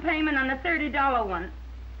down payment on a $30 one.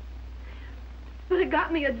 But it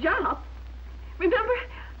got me a job. Remember?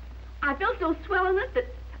 I felt so swell in it that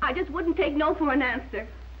I just wouldn't take no for an answer.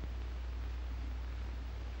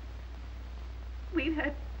 We've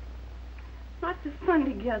had lots of fun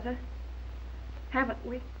together, haven't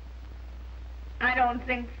we? I don't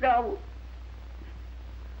think so.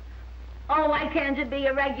 Oh, why can't you be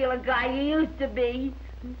a regular guy you used to be?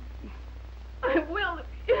 I will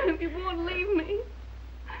if you won't leave me.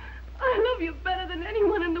 I love you better than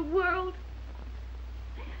anyone in the world.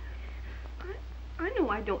 I know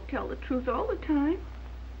I don't tell the truth all the time.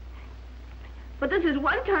 But this is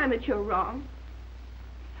one time that you're wrong.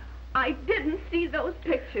 I didn't see those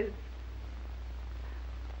pictures.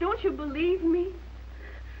 Don't you believe me?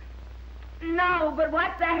 No, but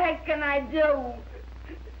what the heck can I do?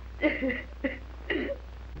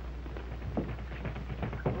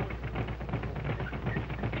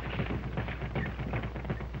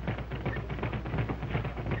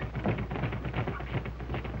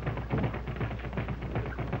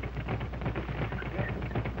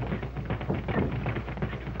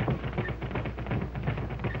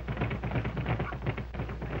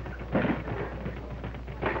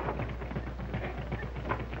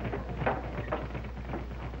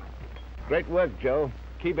 Great work, Joe.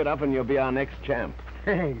 Keep it up and you'll be our next champ.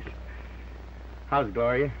 Thanks. How's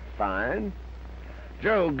Gloria? Fine.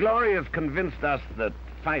 Joe, Gloria's convinced us that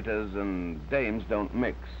fighters and dames don't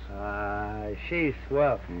mix. She's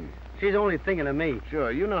swell. She's only thinking of me.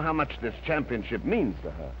 Sure, you know how much this championship means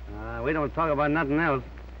to her. We don't talk about nothing else.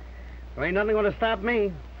 There ain't nothing going to stop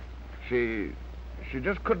me. She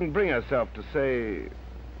just couldn't bring herself to say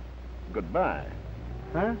goodbye.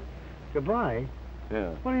 Huh? Goodbye?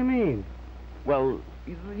 Yeah. What do you mean? Well,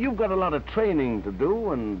 you've got a lot of training to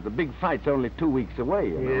do, and the big fight's only 2 weeks away,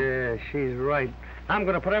 you know. Yeah, she's right. I'm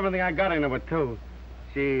going to put everything I got into it, too.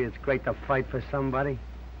 Gee, it's great to fight for somebody.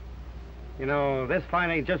 You know, this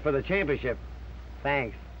fight ain't just for the championship.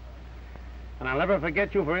 Thanks. And I'll never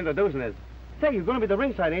forget you for introducing us. Say, you're going to be the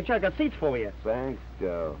ringside, ain't you? I got seats for you. Thanks,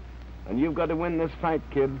 Joe. And you've got to win this fight,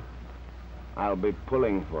 kid. I'll be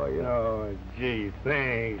pulling for you. Oh, gee,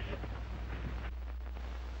 thanks.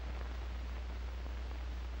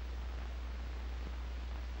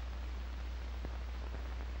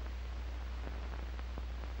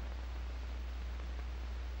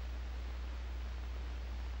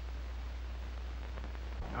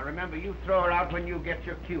 Now remember, you throw her out when you get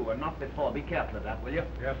your cue, and not before. Be careful of that, will you?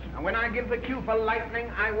 Yes. And when I give the cue for lightning,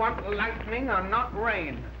 I want lightning or not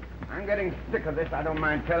rain. I'm getting sick of this, I don't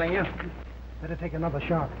mind telling you. Better take another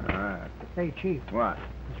shot. All right. Hey, Chief. What?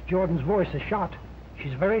 Miss Jordan's voice is shot.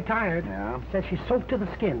 She's very tired. Yeah? Says she's soaked to the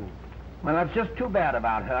skin. Well, that's just too bad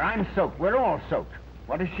about her. I'm soaked. We're all soaked.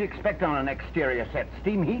 What does she expect on an exterior set?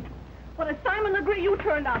 Steam heat? What a Simon Legree you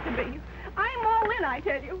turned out to be. I'm all in, I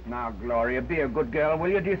tell you. Now, Gloria, be a good girl, will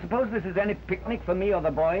you? Do you suppose this is any picnic for me or the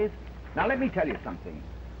boys? Now, let me tell you something.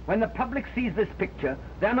 When the public sees this picture,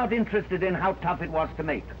 they're not interested in how tough it was to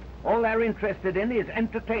make. All they're interested in is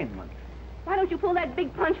entertainment. Why don't you pull that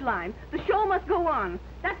big punchline? The show must go on.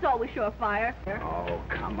 That's always surefire. Oh,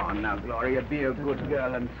 come on now, Gloria. Be a good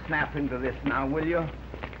girl and snap into this now, will you?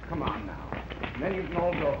 Come on now. Then you can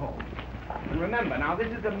all go home. And remember, now, this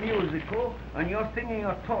is a musical, and you're singing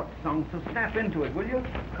a torch song, so snap into it, will you?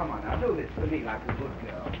 Come on, now, do this for me like a good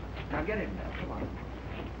girl. Now, get in there, come on.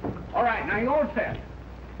 All right, now, you're all set.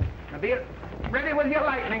 Now, be ready with your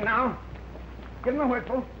lightning now. Give him a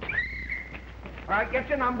whistle. All right, get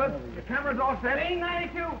your numbers. Your camera's all set. Lane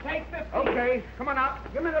 92, take 50. Okay, come on up.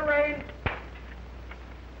 Give me the rein.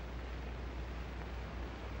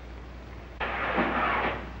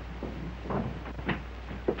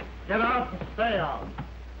 Get out and stay out.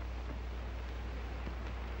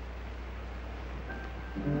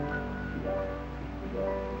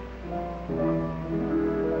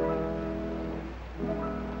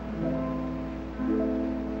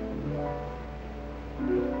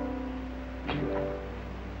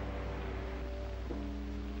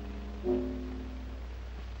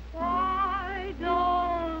 Why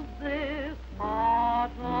does this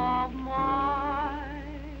heart of mine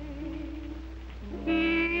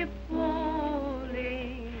keep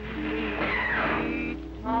fooling me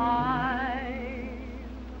each time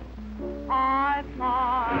I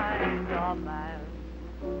find a man,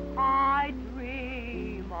 I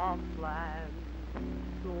dream of plans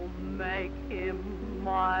to make him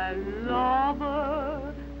my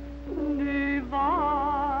lover divine.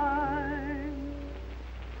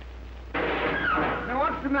 Now,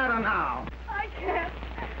 what's the matter now? I can't.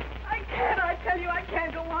 I tell you, I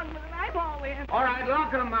can't go on with it. I'm all in. All right,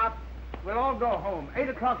 lock them up. We'll all go home. 8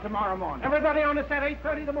 o'clock tomorrow morning. Everybody on the set,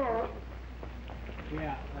 8:30 tomorrow.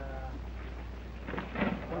 Yeah,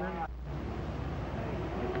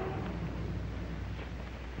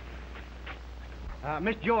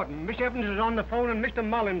 Miss Jordan, Miss Evans is on the phone in Mr.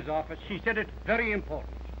 Mullen's office. She said it's very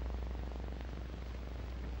important.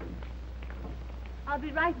 I'll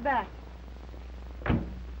be right back.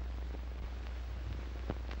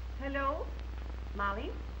 Hello?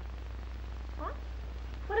 Molly? What?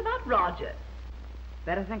 What about Roger?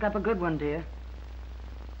 Better think up a good one, dear.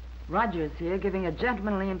 Roger's here giving a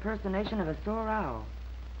gentlemanly impersonation of a sore owl.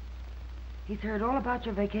 He's heard all about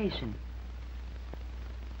your vacation.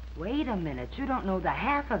 Wait a minute. You don't know the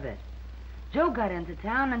half of it. Joe got into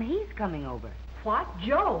town and he's coming over. What?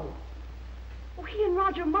 Joe? Oh, he and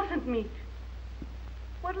Roger mustn't meet.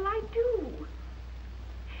 What'll I do?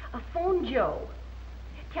 Phone Joe.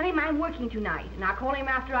 Tell him I'm working tonight, and I'll call him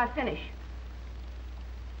after I finish.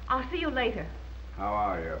 I'll see you later. How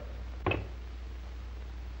are you?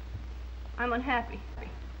 I'm unhappy.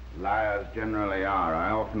 Liars generally are.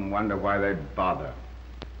 I often wonder why they bother.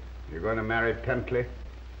 You're going to marry Pentley?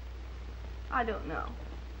 I don't know.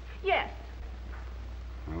 Yes.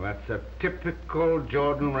 Well, that's a typical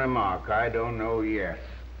Jordan remark. I don't know, yes.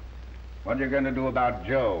 What are you going to do about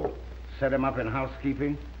Joe? Set him up in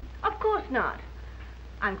housekeeping? Of course not.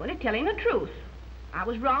 I'm going to tell him the truth. I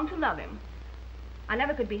was wrong to love him. I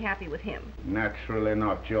never could be happy with him. Naturally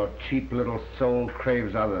not. Your cheap little soul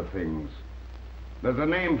craves other things. There's a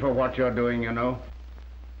name for what you're doing, you know.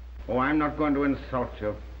 Oh, I'm not going to insult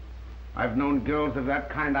you. I've known girls of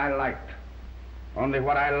that kind I liked. Only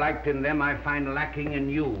what I liked in them I find lacking in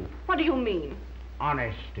you. What do you mean?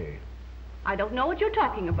 Honesty. I don't know what you're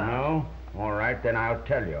talking about. No? All right, then I'll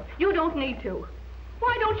tell you. You don't need to.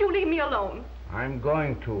 Why don't you leave me alone? I'm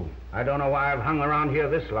going to. I don't know why I've hung around here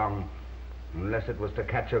this long. Unless it was to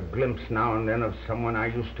catch a glimpse now and then of someone I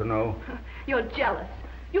used to know. You're jealous.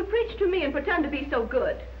 You preach to me and pretend to be so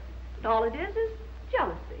good. But all it is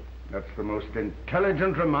jealousy. That's the most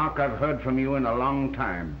intelligent remark I've heard from you in a long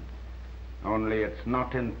time. Only it's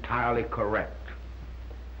not entirely correct.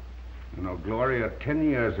 You know, Gloria, 10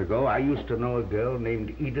 years ago, I used to know a girl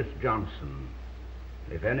named Edith Johnson.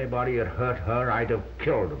 If anybody had hurt her, I'd have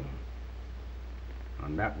killed him.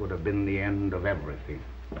 And that would have been the end of everything.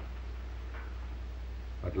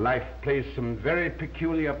 But life plays some very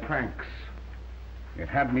peculiar pranks. It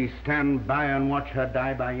had me stand by and watch her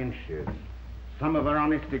die by inches. Some of her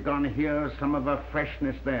honesty gone here, some of her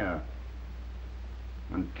freshness there.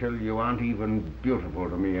 Until you aren't even beautiful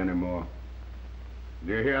to me anymore.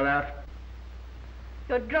 Do you hear that?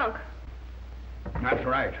 You're drunk. That's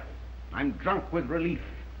right. I'm drunk with relief.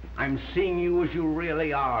 I'm seeing you as you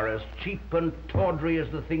really are, as cheap and tawdry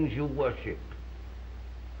as the things you worship.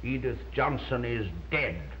 Edith Johnson is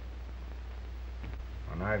dead.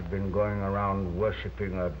 And I've been going around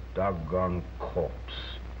worshipping a doggone corpse.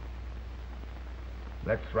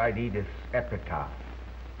 Let's write Edith's epitaph.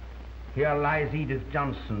 Here lies Edith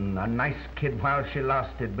Johnson, a nice kid while she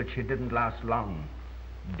lasted, but she didn't last long.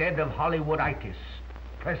 Dead of Hollywooditis,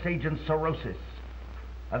 press agent cirrhosis,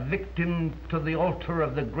 a victim to the altar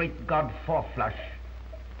of the great god Fourflush.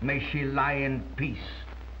 May she lie in peace,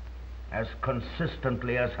 as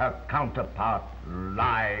consistently as her counterpart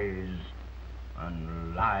lies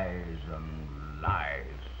and lies and lies.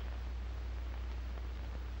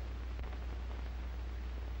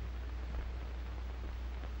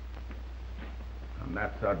 And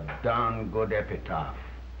that's a darn good epitaph.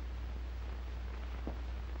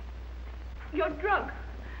 You're drunk.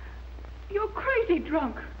 You're crazy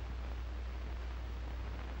drunk.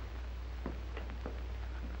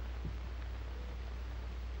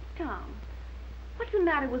 Tom, what's the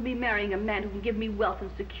matter with me marrying a man who can give me wealth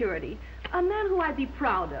and security? A man who I'd be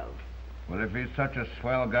proud of. Well, if he's such a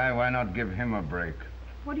swell guy, why not give him a break?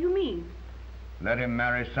 What do you mean? Let him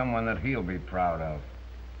marry someone that he'll be proud of.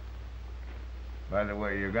 By the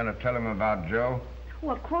way, you're going to tell him about Joe?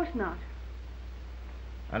 Well, of course not.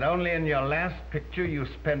 And only in your last picture you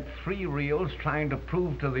spent 3 reels trying to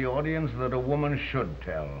prove to the audience that a woman should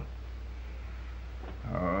tell.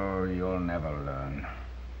 Oh, you'll never learn.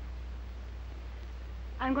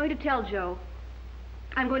 I'm going to tell Joe.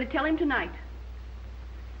 I'm going to tell him tonight.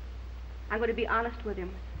 I'm going to be honest with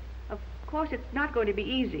him. Of course, it's not going to be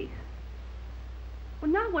easy.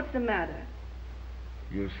 Well, now what's the matter?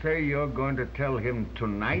 You say you're going to tell him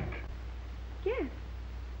tonight? Yes.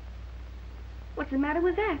 What's the matter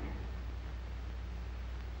with that?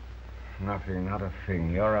 Nothing, not a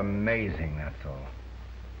thing. You're amazing, that's all.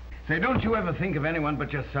 Say, don't you ever think of anyone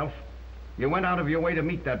but yourself? You went out of your way to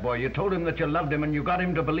meet that boy. You told him that you loved him and you got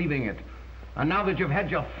him to believing it. And now that you've had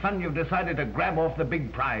your fun, you've decided to grab off the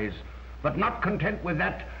big prize. But not content with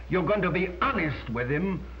that, you're going to be honest with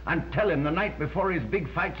him and tell him the night before his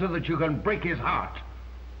big fight so that you can break his heart.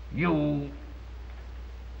 You...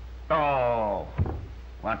 Oh,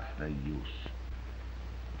 what's the use?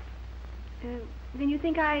 Then you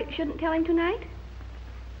think I shouldn't tell him tonight?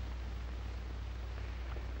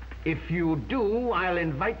 If you do, I'll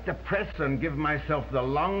invite the press and give myself the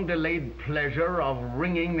long-delayed pleasure of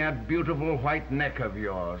wringing that beautiful white neck of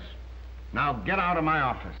yours. Now get out of my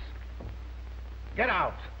office. Get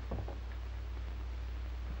out.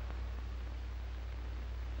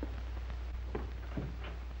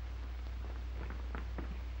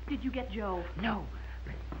 Did you get Joe? No.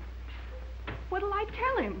 What'll I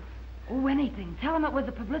tell him? Oh, anything. Tell him it was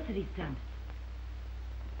a publicity stunt.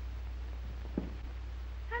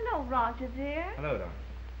 Hello, Roger, dear. Hello, darling.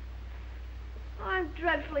 Oh, I'm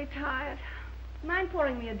dreadfully tired. Mind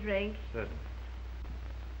pouring me a drink? Certainly.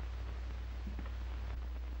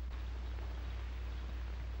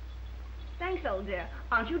 Thanks, old dear.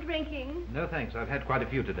 Aren't you drinking? No, thanks. I've had quite a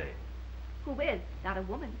few today. Who is? Not a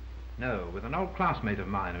woman. No, with an old classmate of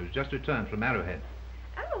mine who's just returned from Arrowhead.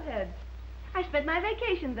 Arrowhead? I spent my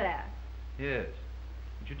vacation there. Yes.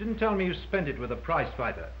 But you didn't tell me you spent it with a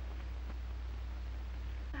prizefighter.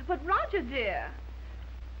 But Roger, dear.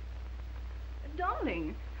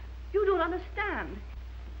 Darling, you don't understand.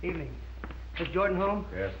 Evening. Is Jordan home?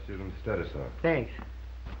 Yes, she's in status, sir. Thanks.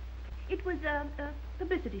 It was a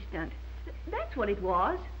publicity stunt. That's what it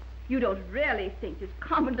was. You don't really think this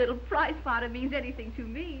common little prize fighter means anything to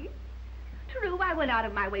me. True, I went out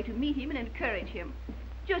of my way to meet him and encourage him.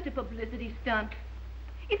 Just a publicity stunt.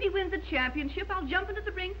 If he wins the championship, I'll jump into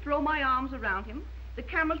the ring, throw my arms around him. The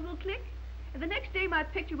cameras will click, and the next day my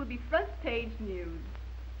picture will be front page news.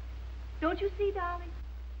 Don't you see, darling?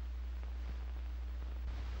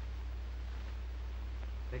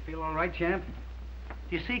 They feel all right, champ?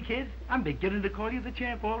 Do you see, kid? I'm beginning to call you the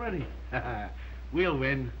champ already. We'll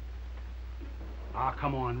win. Ah,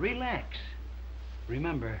 come on, relax.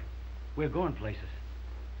 Remember, we're going places.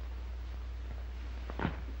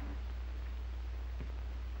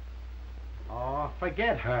 Oh,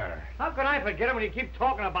 forget her. How can I forget her when you keep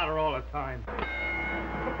talking about her all the time?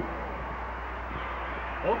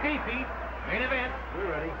 Okay, Pete. Main event.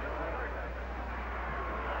 We're ready.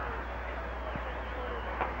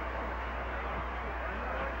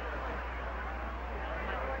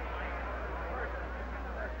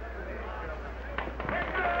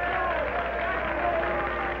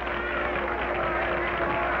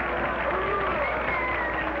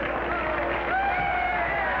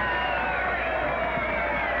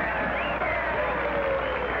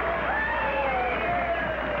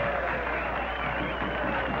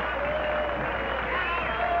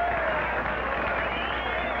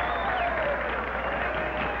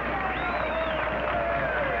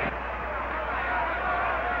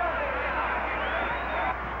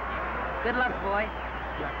 Good luck, boy.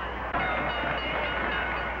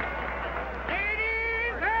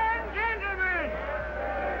 Ladies and gentlemen,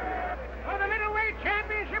 for the middleweight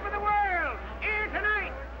championship of the world, here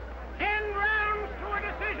tonight, 10 rounds to a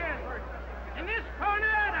decision. In this corner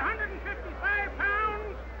at 155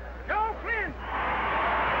 pounds, Joe Flynn.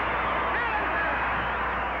 Challenger.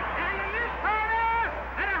 And in this corner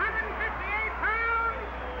at 158 pounds,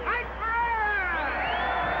 Mike Ferrera.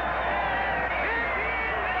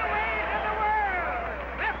 15 middleweight of the world.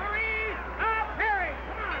 Referee, Perry.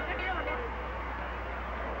 Come on, get the elevator.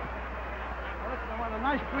 I want a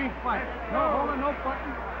nice clean fight. No holding, no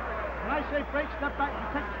button. When I say break, step back and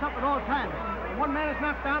protect the stuff at all times. When one man is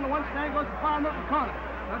knocked down, the one stand goes to far in the corner.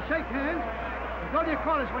 Now shake hands and go to your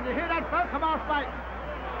corners. When you hear that bell, come out fighting.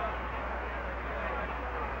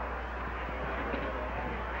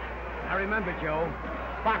 Now remember, Joe,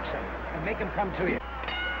 box him and make him come to you.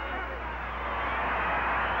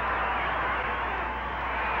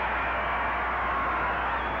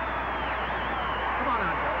 Come on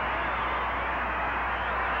now, Joe.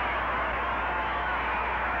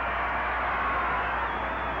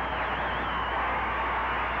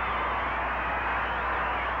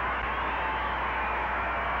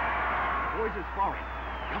 Boys is sparring.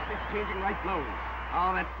 Just exchanging right blows.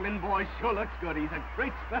 Oh, that Flynn boy sure looks good. He's a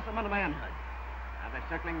great specimen of manhood. Now they're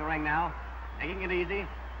circling the ring now, taking it easy,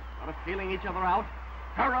 sort of feeling each other out.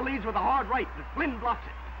 Ferrera leads with a hard right, but Flynn blocks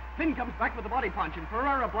it. Flynn comes back with a body punch, and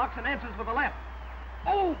Ferrera blocks and answers with a left.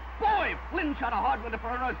 Oh, boy! Flynn shot a hard one to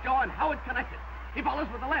Ferrera's jaw, and how it connected. He follows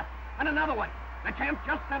with the left, and another one. The champ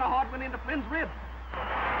just sent a hard one into Flynn's ribs.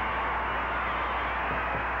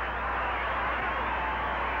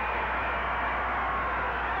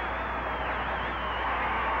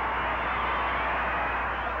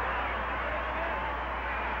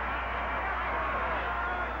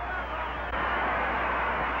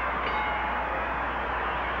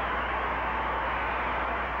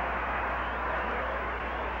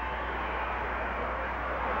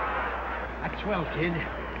 That's well, kid.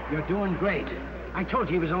 You're doing great. I told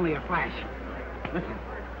you he was only a flash. Listen,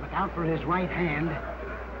 look out for his right hand.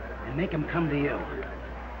 and make him come to you.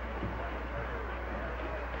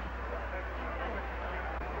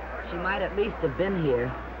 She might at least have been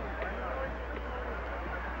here.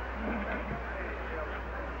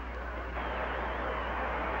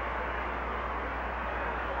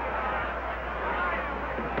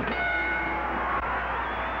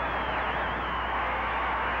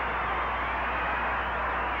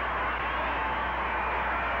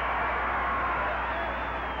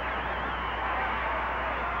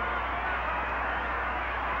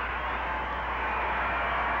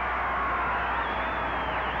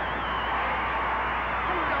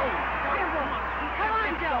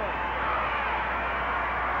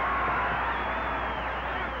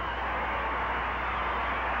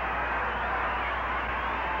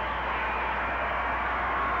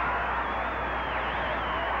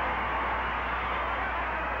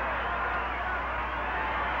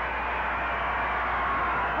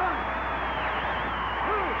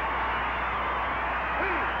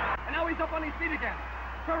 Up on his feet again.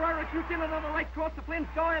 Ferrera shoots in another right cross to Flynn's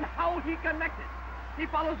jaw, and how he connected. He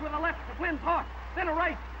follows with a left to Flynn's heart, then a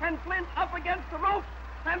right, and Flynn up against the rope,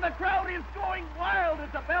 and the crowd is going wild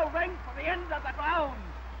as the bell rings for the end of the round.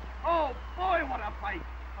 Oh, boy, what a fight.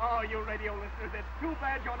 Oh, you radio listeners, it's too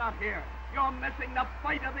bad you're not here. You're missing the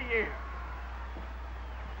fight of the year.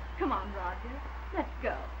 Come on, Roger. Let's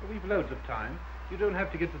go. We've loads of time. You don't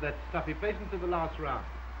have to get to that stuffy place until the last round.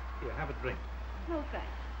 Here, have a drink. No, thanks.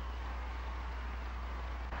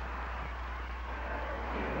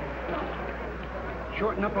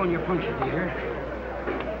 Shorten up on your punches, dear.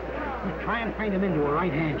 Try and feint him into a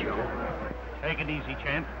right hand, Joe. Take it easy,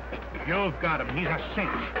 champ. You've got him. He's a cinch.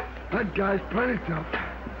 That guy's plenty tough.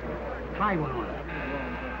 Try one on him.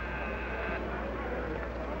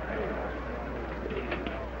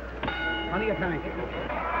 Plenty of time.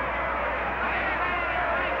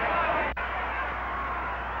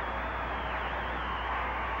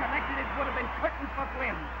 Connected, it would have been curtains for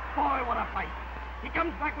Flynn. Boy, what a fight. He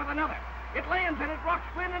comes back with another. It lands and it rocks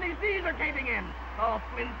Flynn, and his knees are caving in. Oh,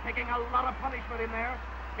 Flynn's taking a lot of punishment in there.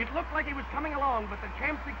 It looked like he was coming along, but the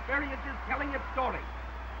champ's experience is telling its story.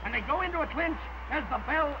 And they go into a clinch as the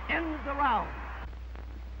bell ends the round.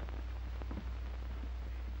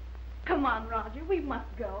 Come on, Roger. We must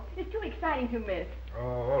go. It's too exciting to miss. Oh,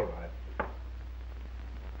 all right.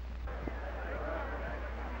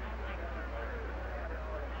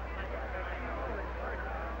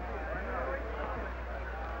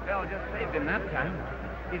 Bell just saved him that time.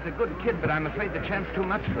 He's a good kid, but I'm afraid the champ's too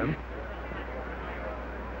much for him.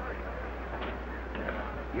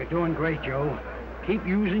 You're doing great, Joe. Keep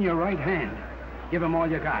using your right hand. Give him all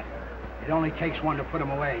you got. It only takes one to put him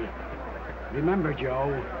away. Remember,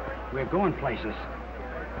 Joe, we're going places.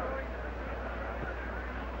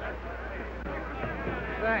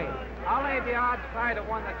 Say, I'll lay the odds 5-1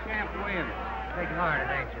 the champ wins. Big-hearted,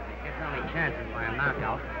 ain't you? The kid's only chances by a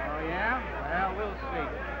knockout. Oh, yeah? Well, we'll see.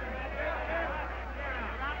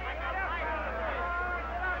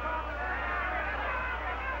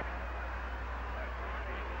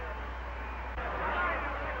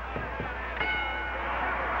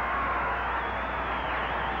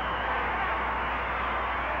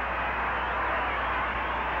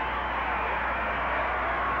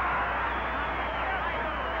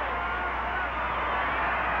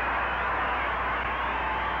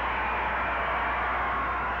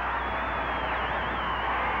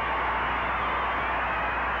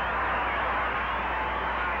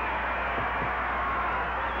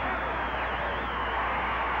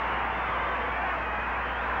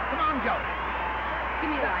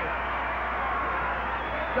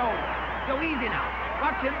 Go easy now.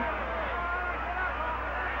 Watch him.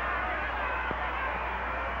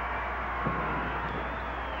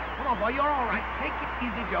 Come on, boy, you're all right. Take it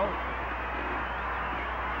easy, Joe.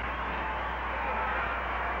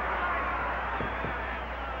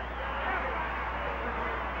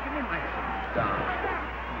 Give me my down.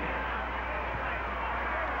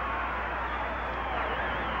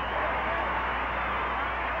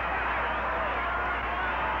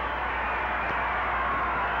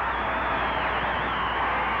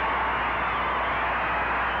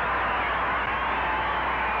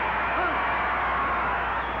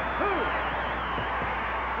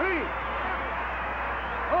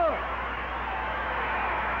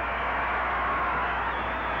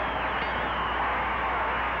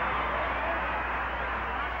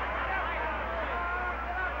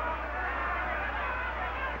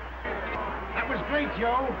 Great,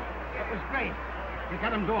 Joe. That was great. You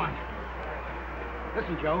got him going.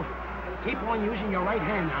 Listen, Joe, keep on using your right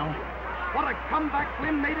hand now. What a comeback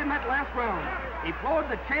Flynn made in that last round. He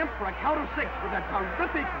floored the champ for a count of 6 with a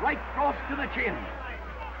terrific right cross to the chin.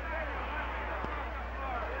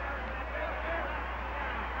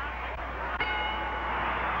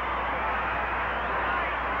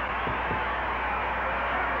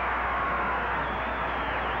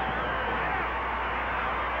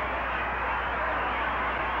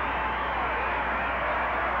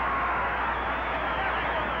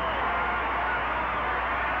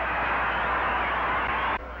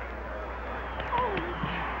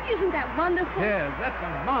 Isn't that wonderful? Yes, that's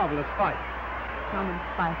a marvelous fight. Common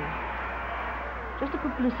fighter. Just a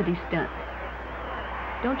publicity stunt.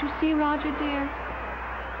 Don't you see, Roger, dear?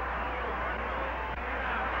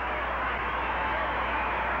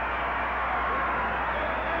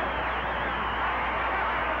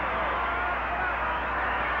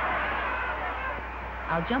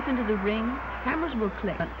 I'll jump into the ring. Cameras will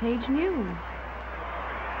click. Front page news.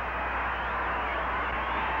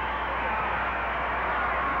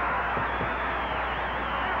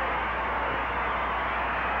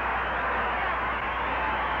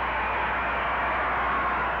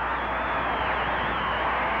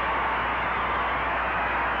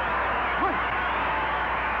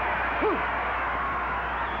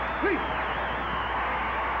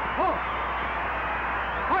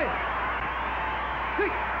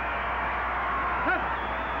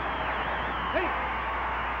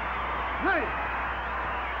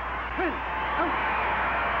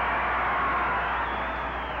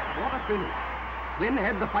 Flynn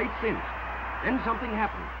had the fight cinched. Then something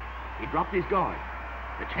happened. He dropped his guard.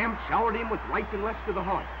 The champ showered him with right and left to the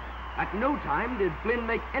heart. At no time did Flynn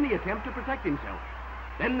make any attempt to protect himself.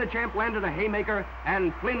 Then the champ landed a haymaker,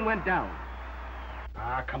 and Flynn went down.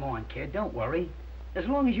 Ah, come on, kid. Don't worry. As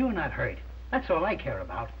long as you're not hurt. That's all I care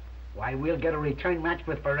about. Why, we'll get a return match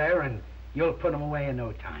with Ferrera, and you'll put him away in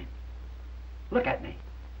no time. Look at me.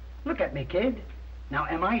 Look at me, kid. Now,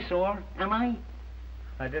 am I sore? Am I?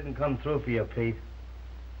 I didn't come through for you, Pete.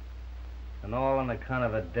 And all on account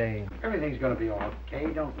of a dame. Everything's going to be all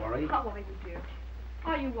okay. Don't worry. How are you, dear?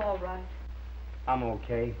 Are you all right? I'm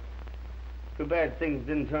okay. Too bad things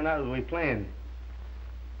didn't turn out as we planned.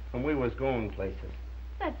 And we was going places.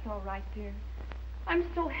 That's all right, dear. I'm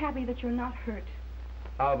so happy that you're not hurt.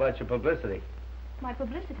 How about your publicity? My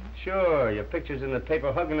publicity? Sure, your picture's in the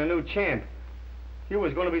paper hugging a new champ. You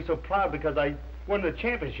was going to be so proud because I won the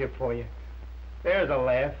championship for you. There's a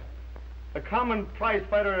laugh. A common prize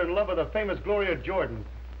fighter in love with the famous Gloria Jordan.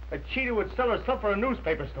 A cheater would sell herself for a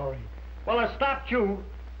newspaper story. Well, I stopped you.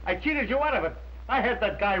 I cheated you out of it. I had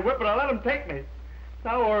that guy whipped, and I let him take me.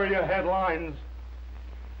 Now where are your headlines?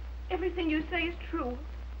 Everything you say is true.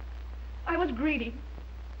 I was greedy,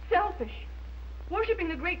 selfish, worshipping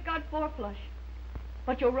the great god Fourflush.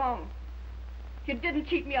 But you're wrong. You didn't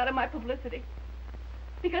cheat me out of my publicity.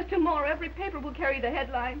 Because tomorrow every paper will carry the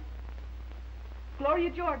headline. Gloria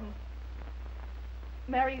Jordan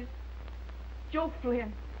marries Joe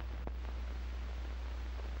Flynn.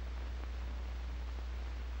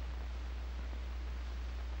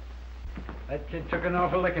 That kid took an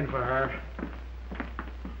awful licking for her.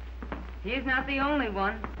 He's not the only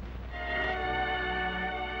one.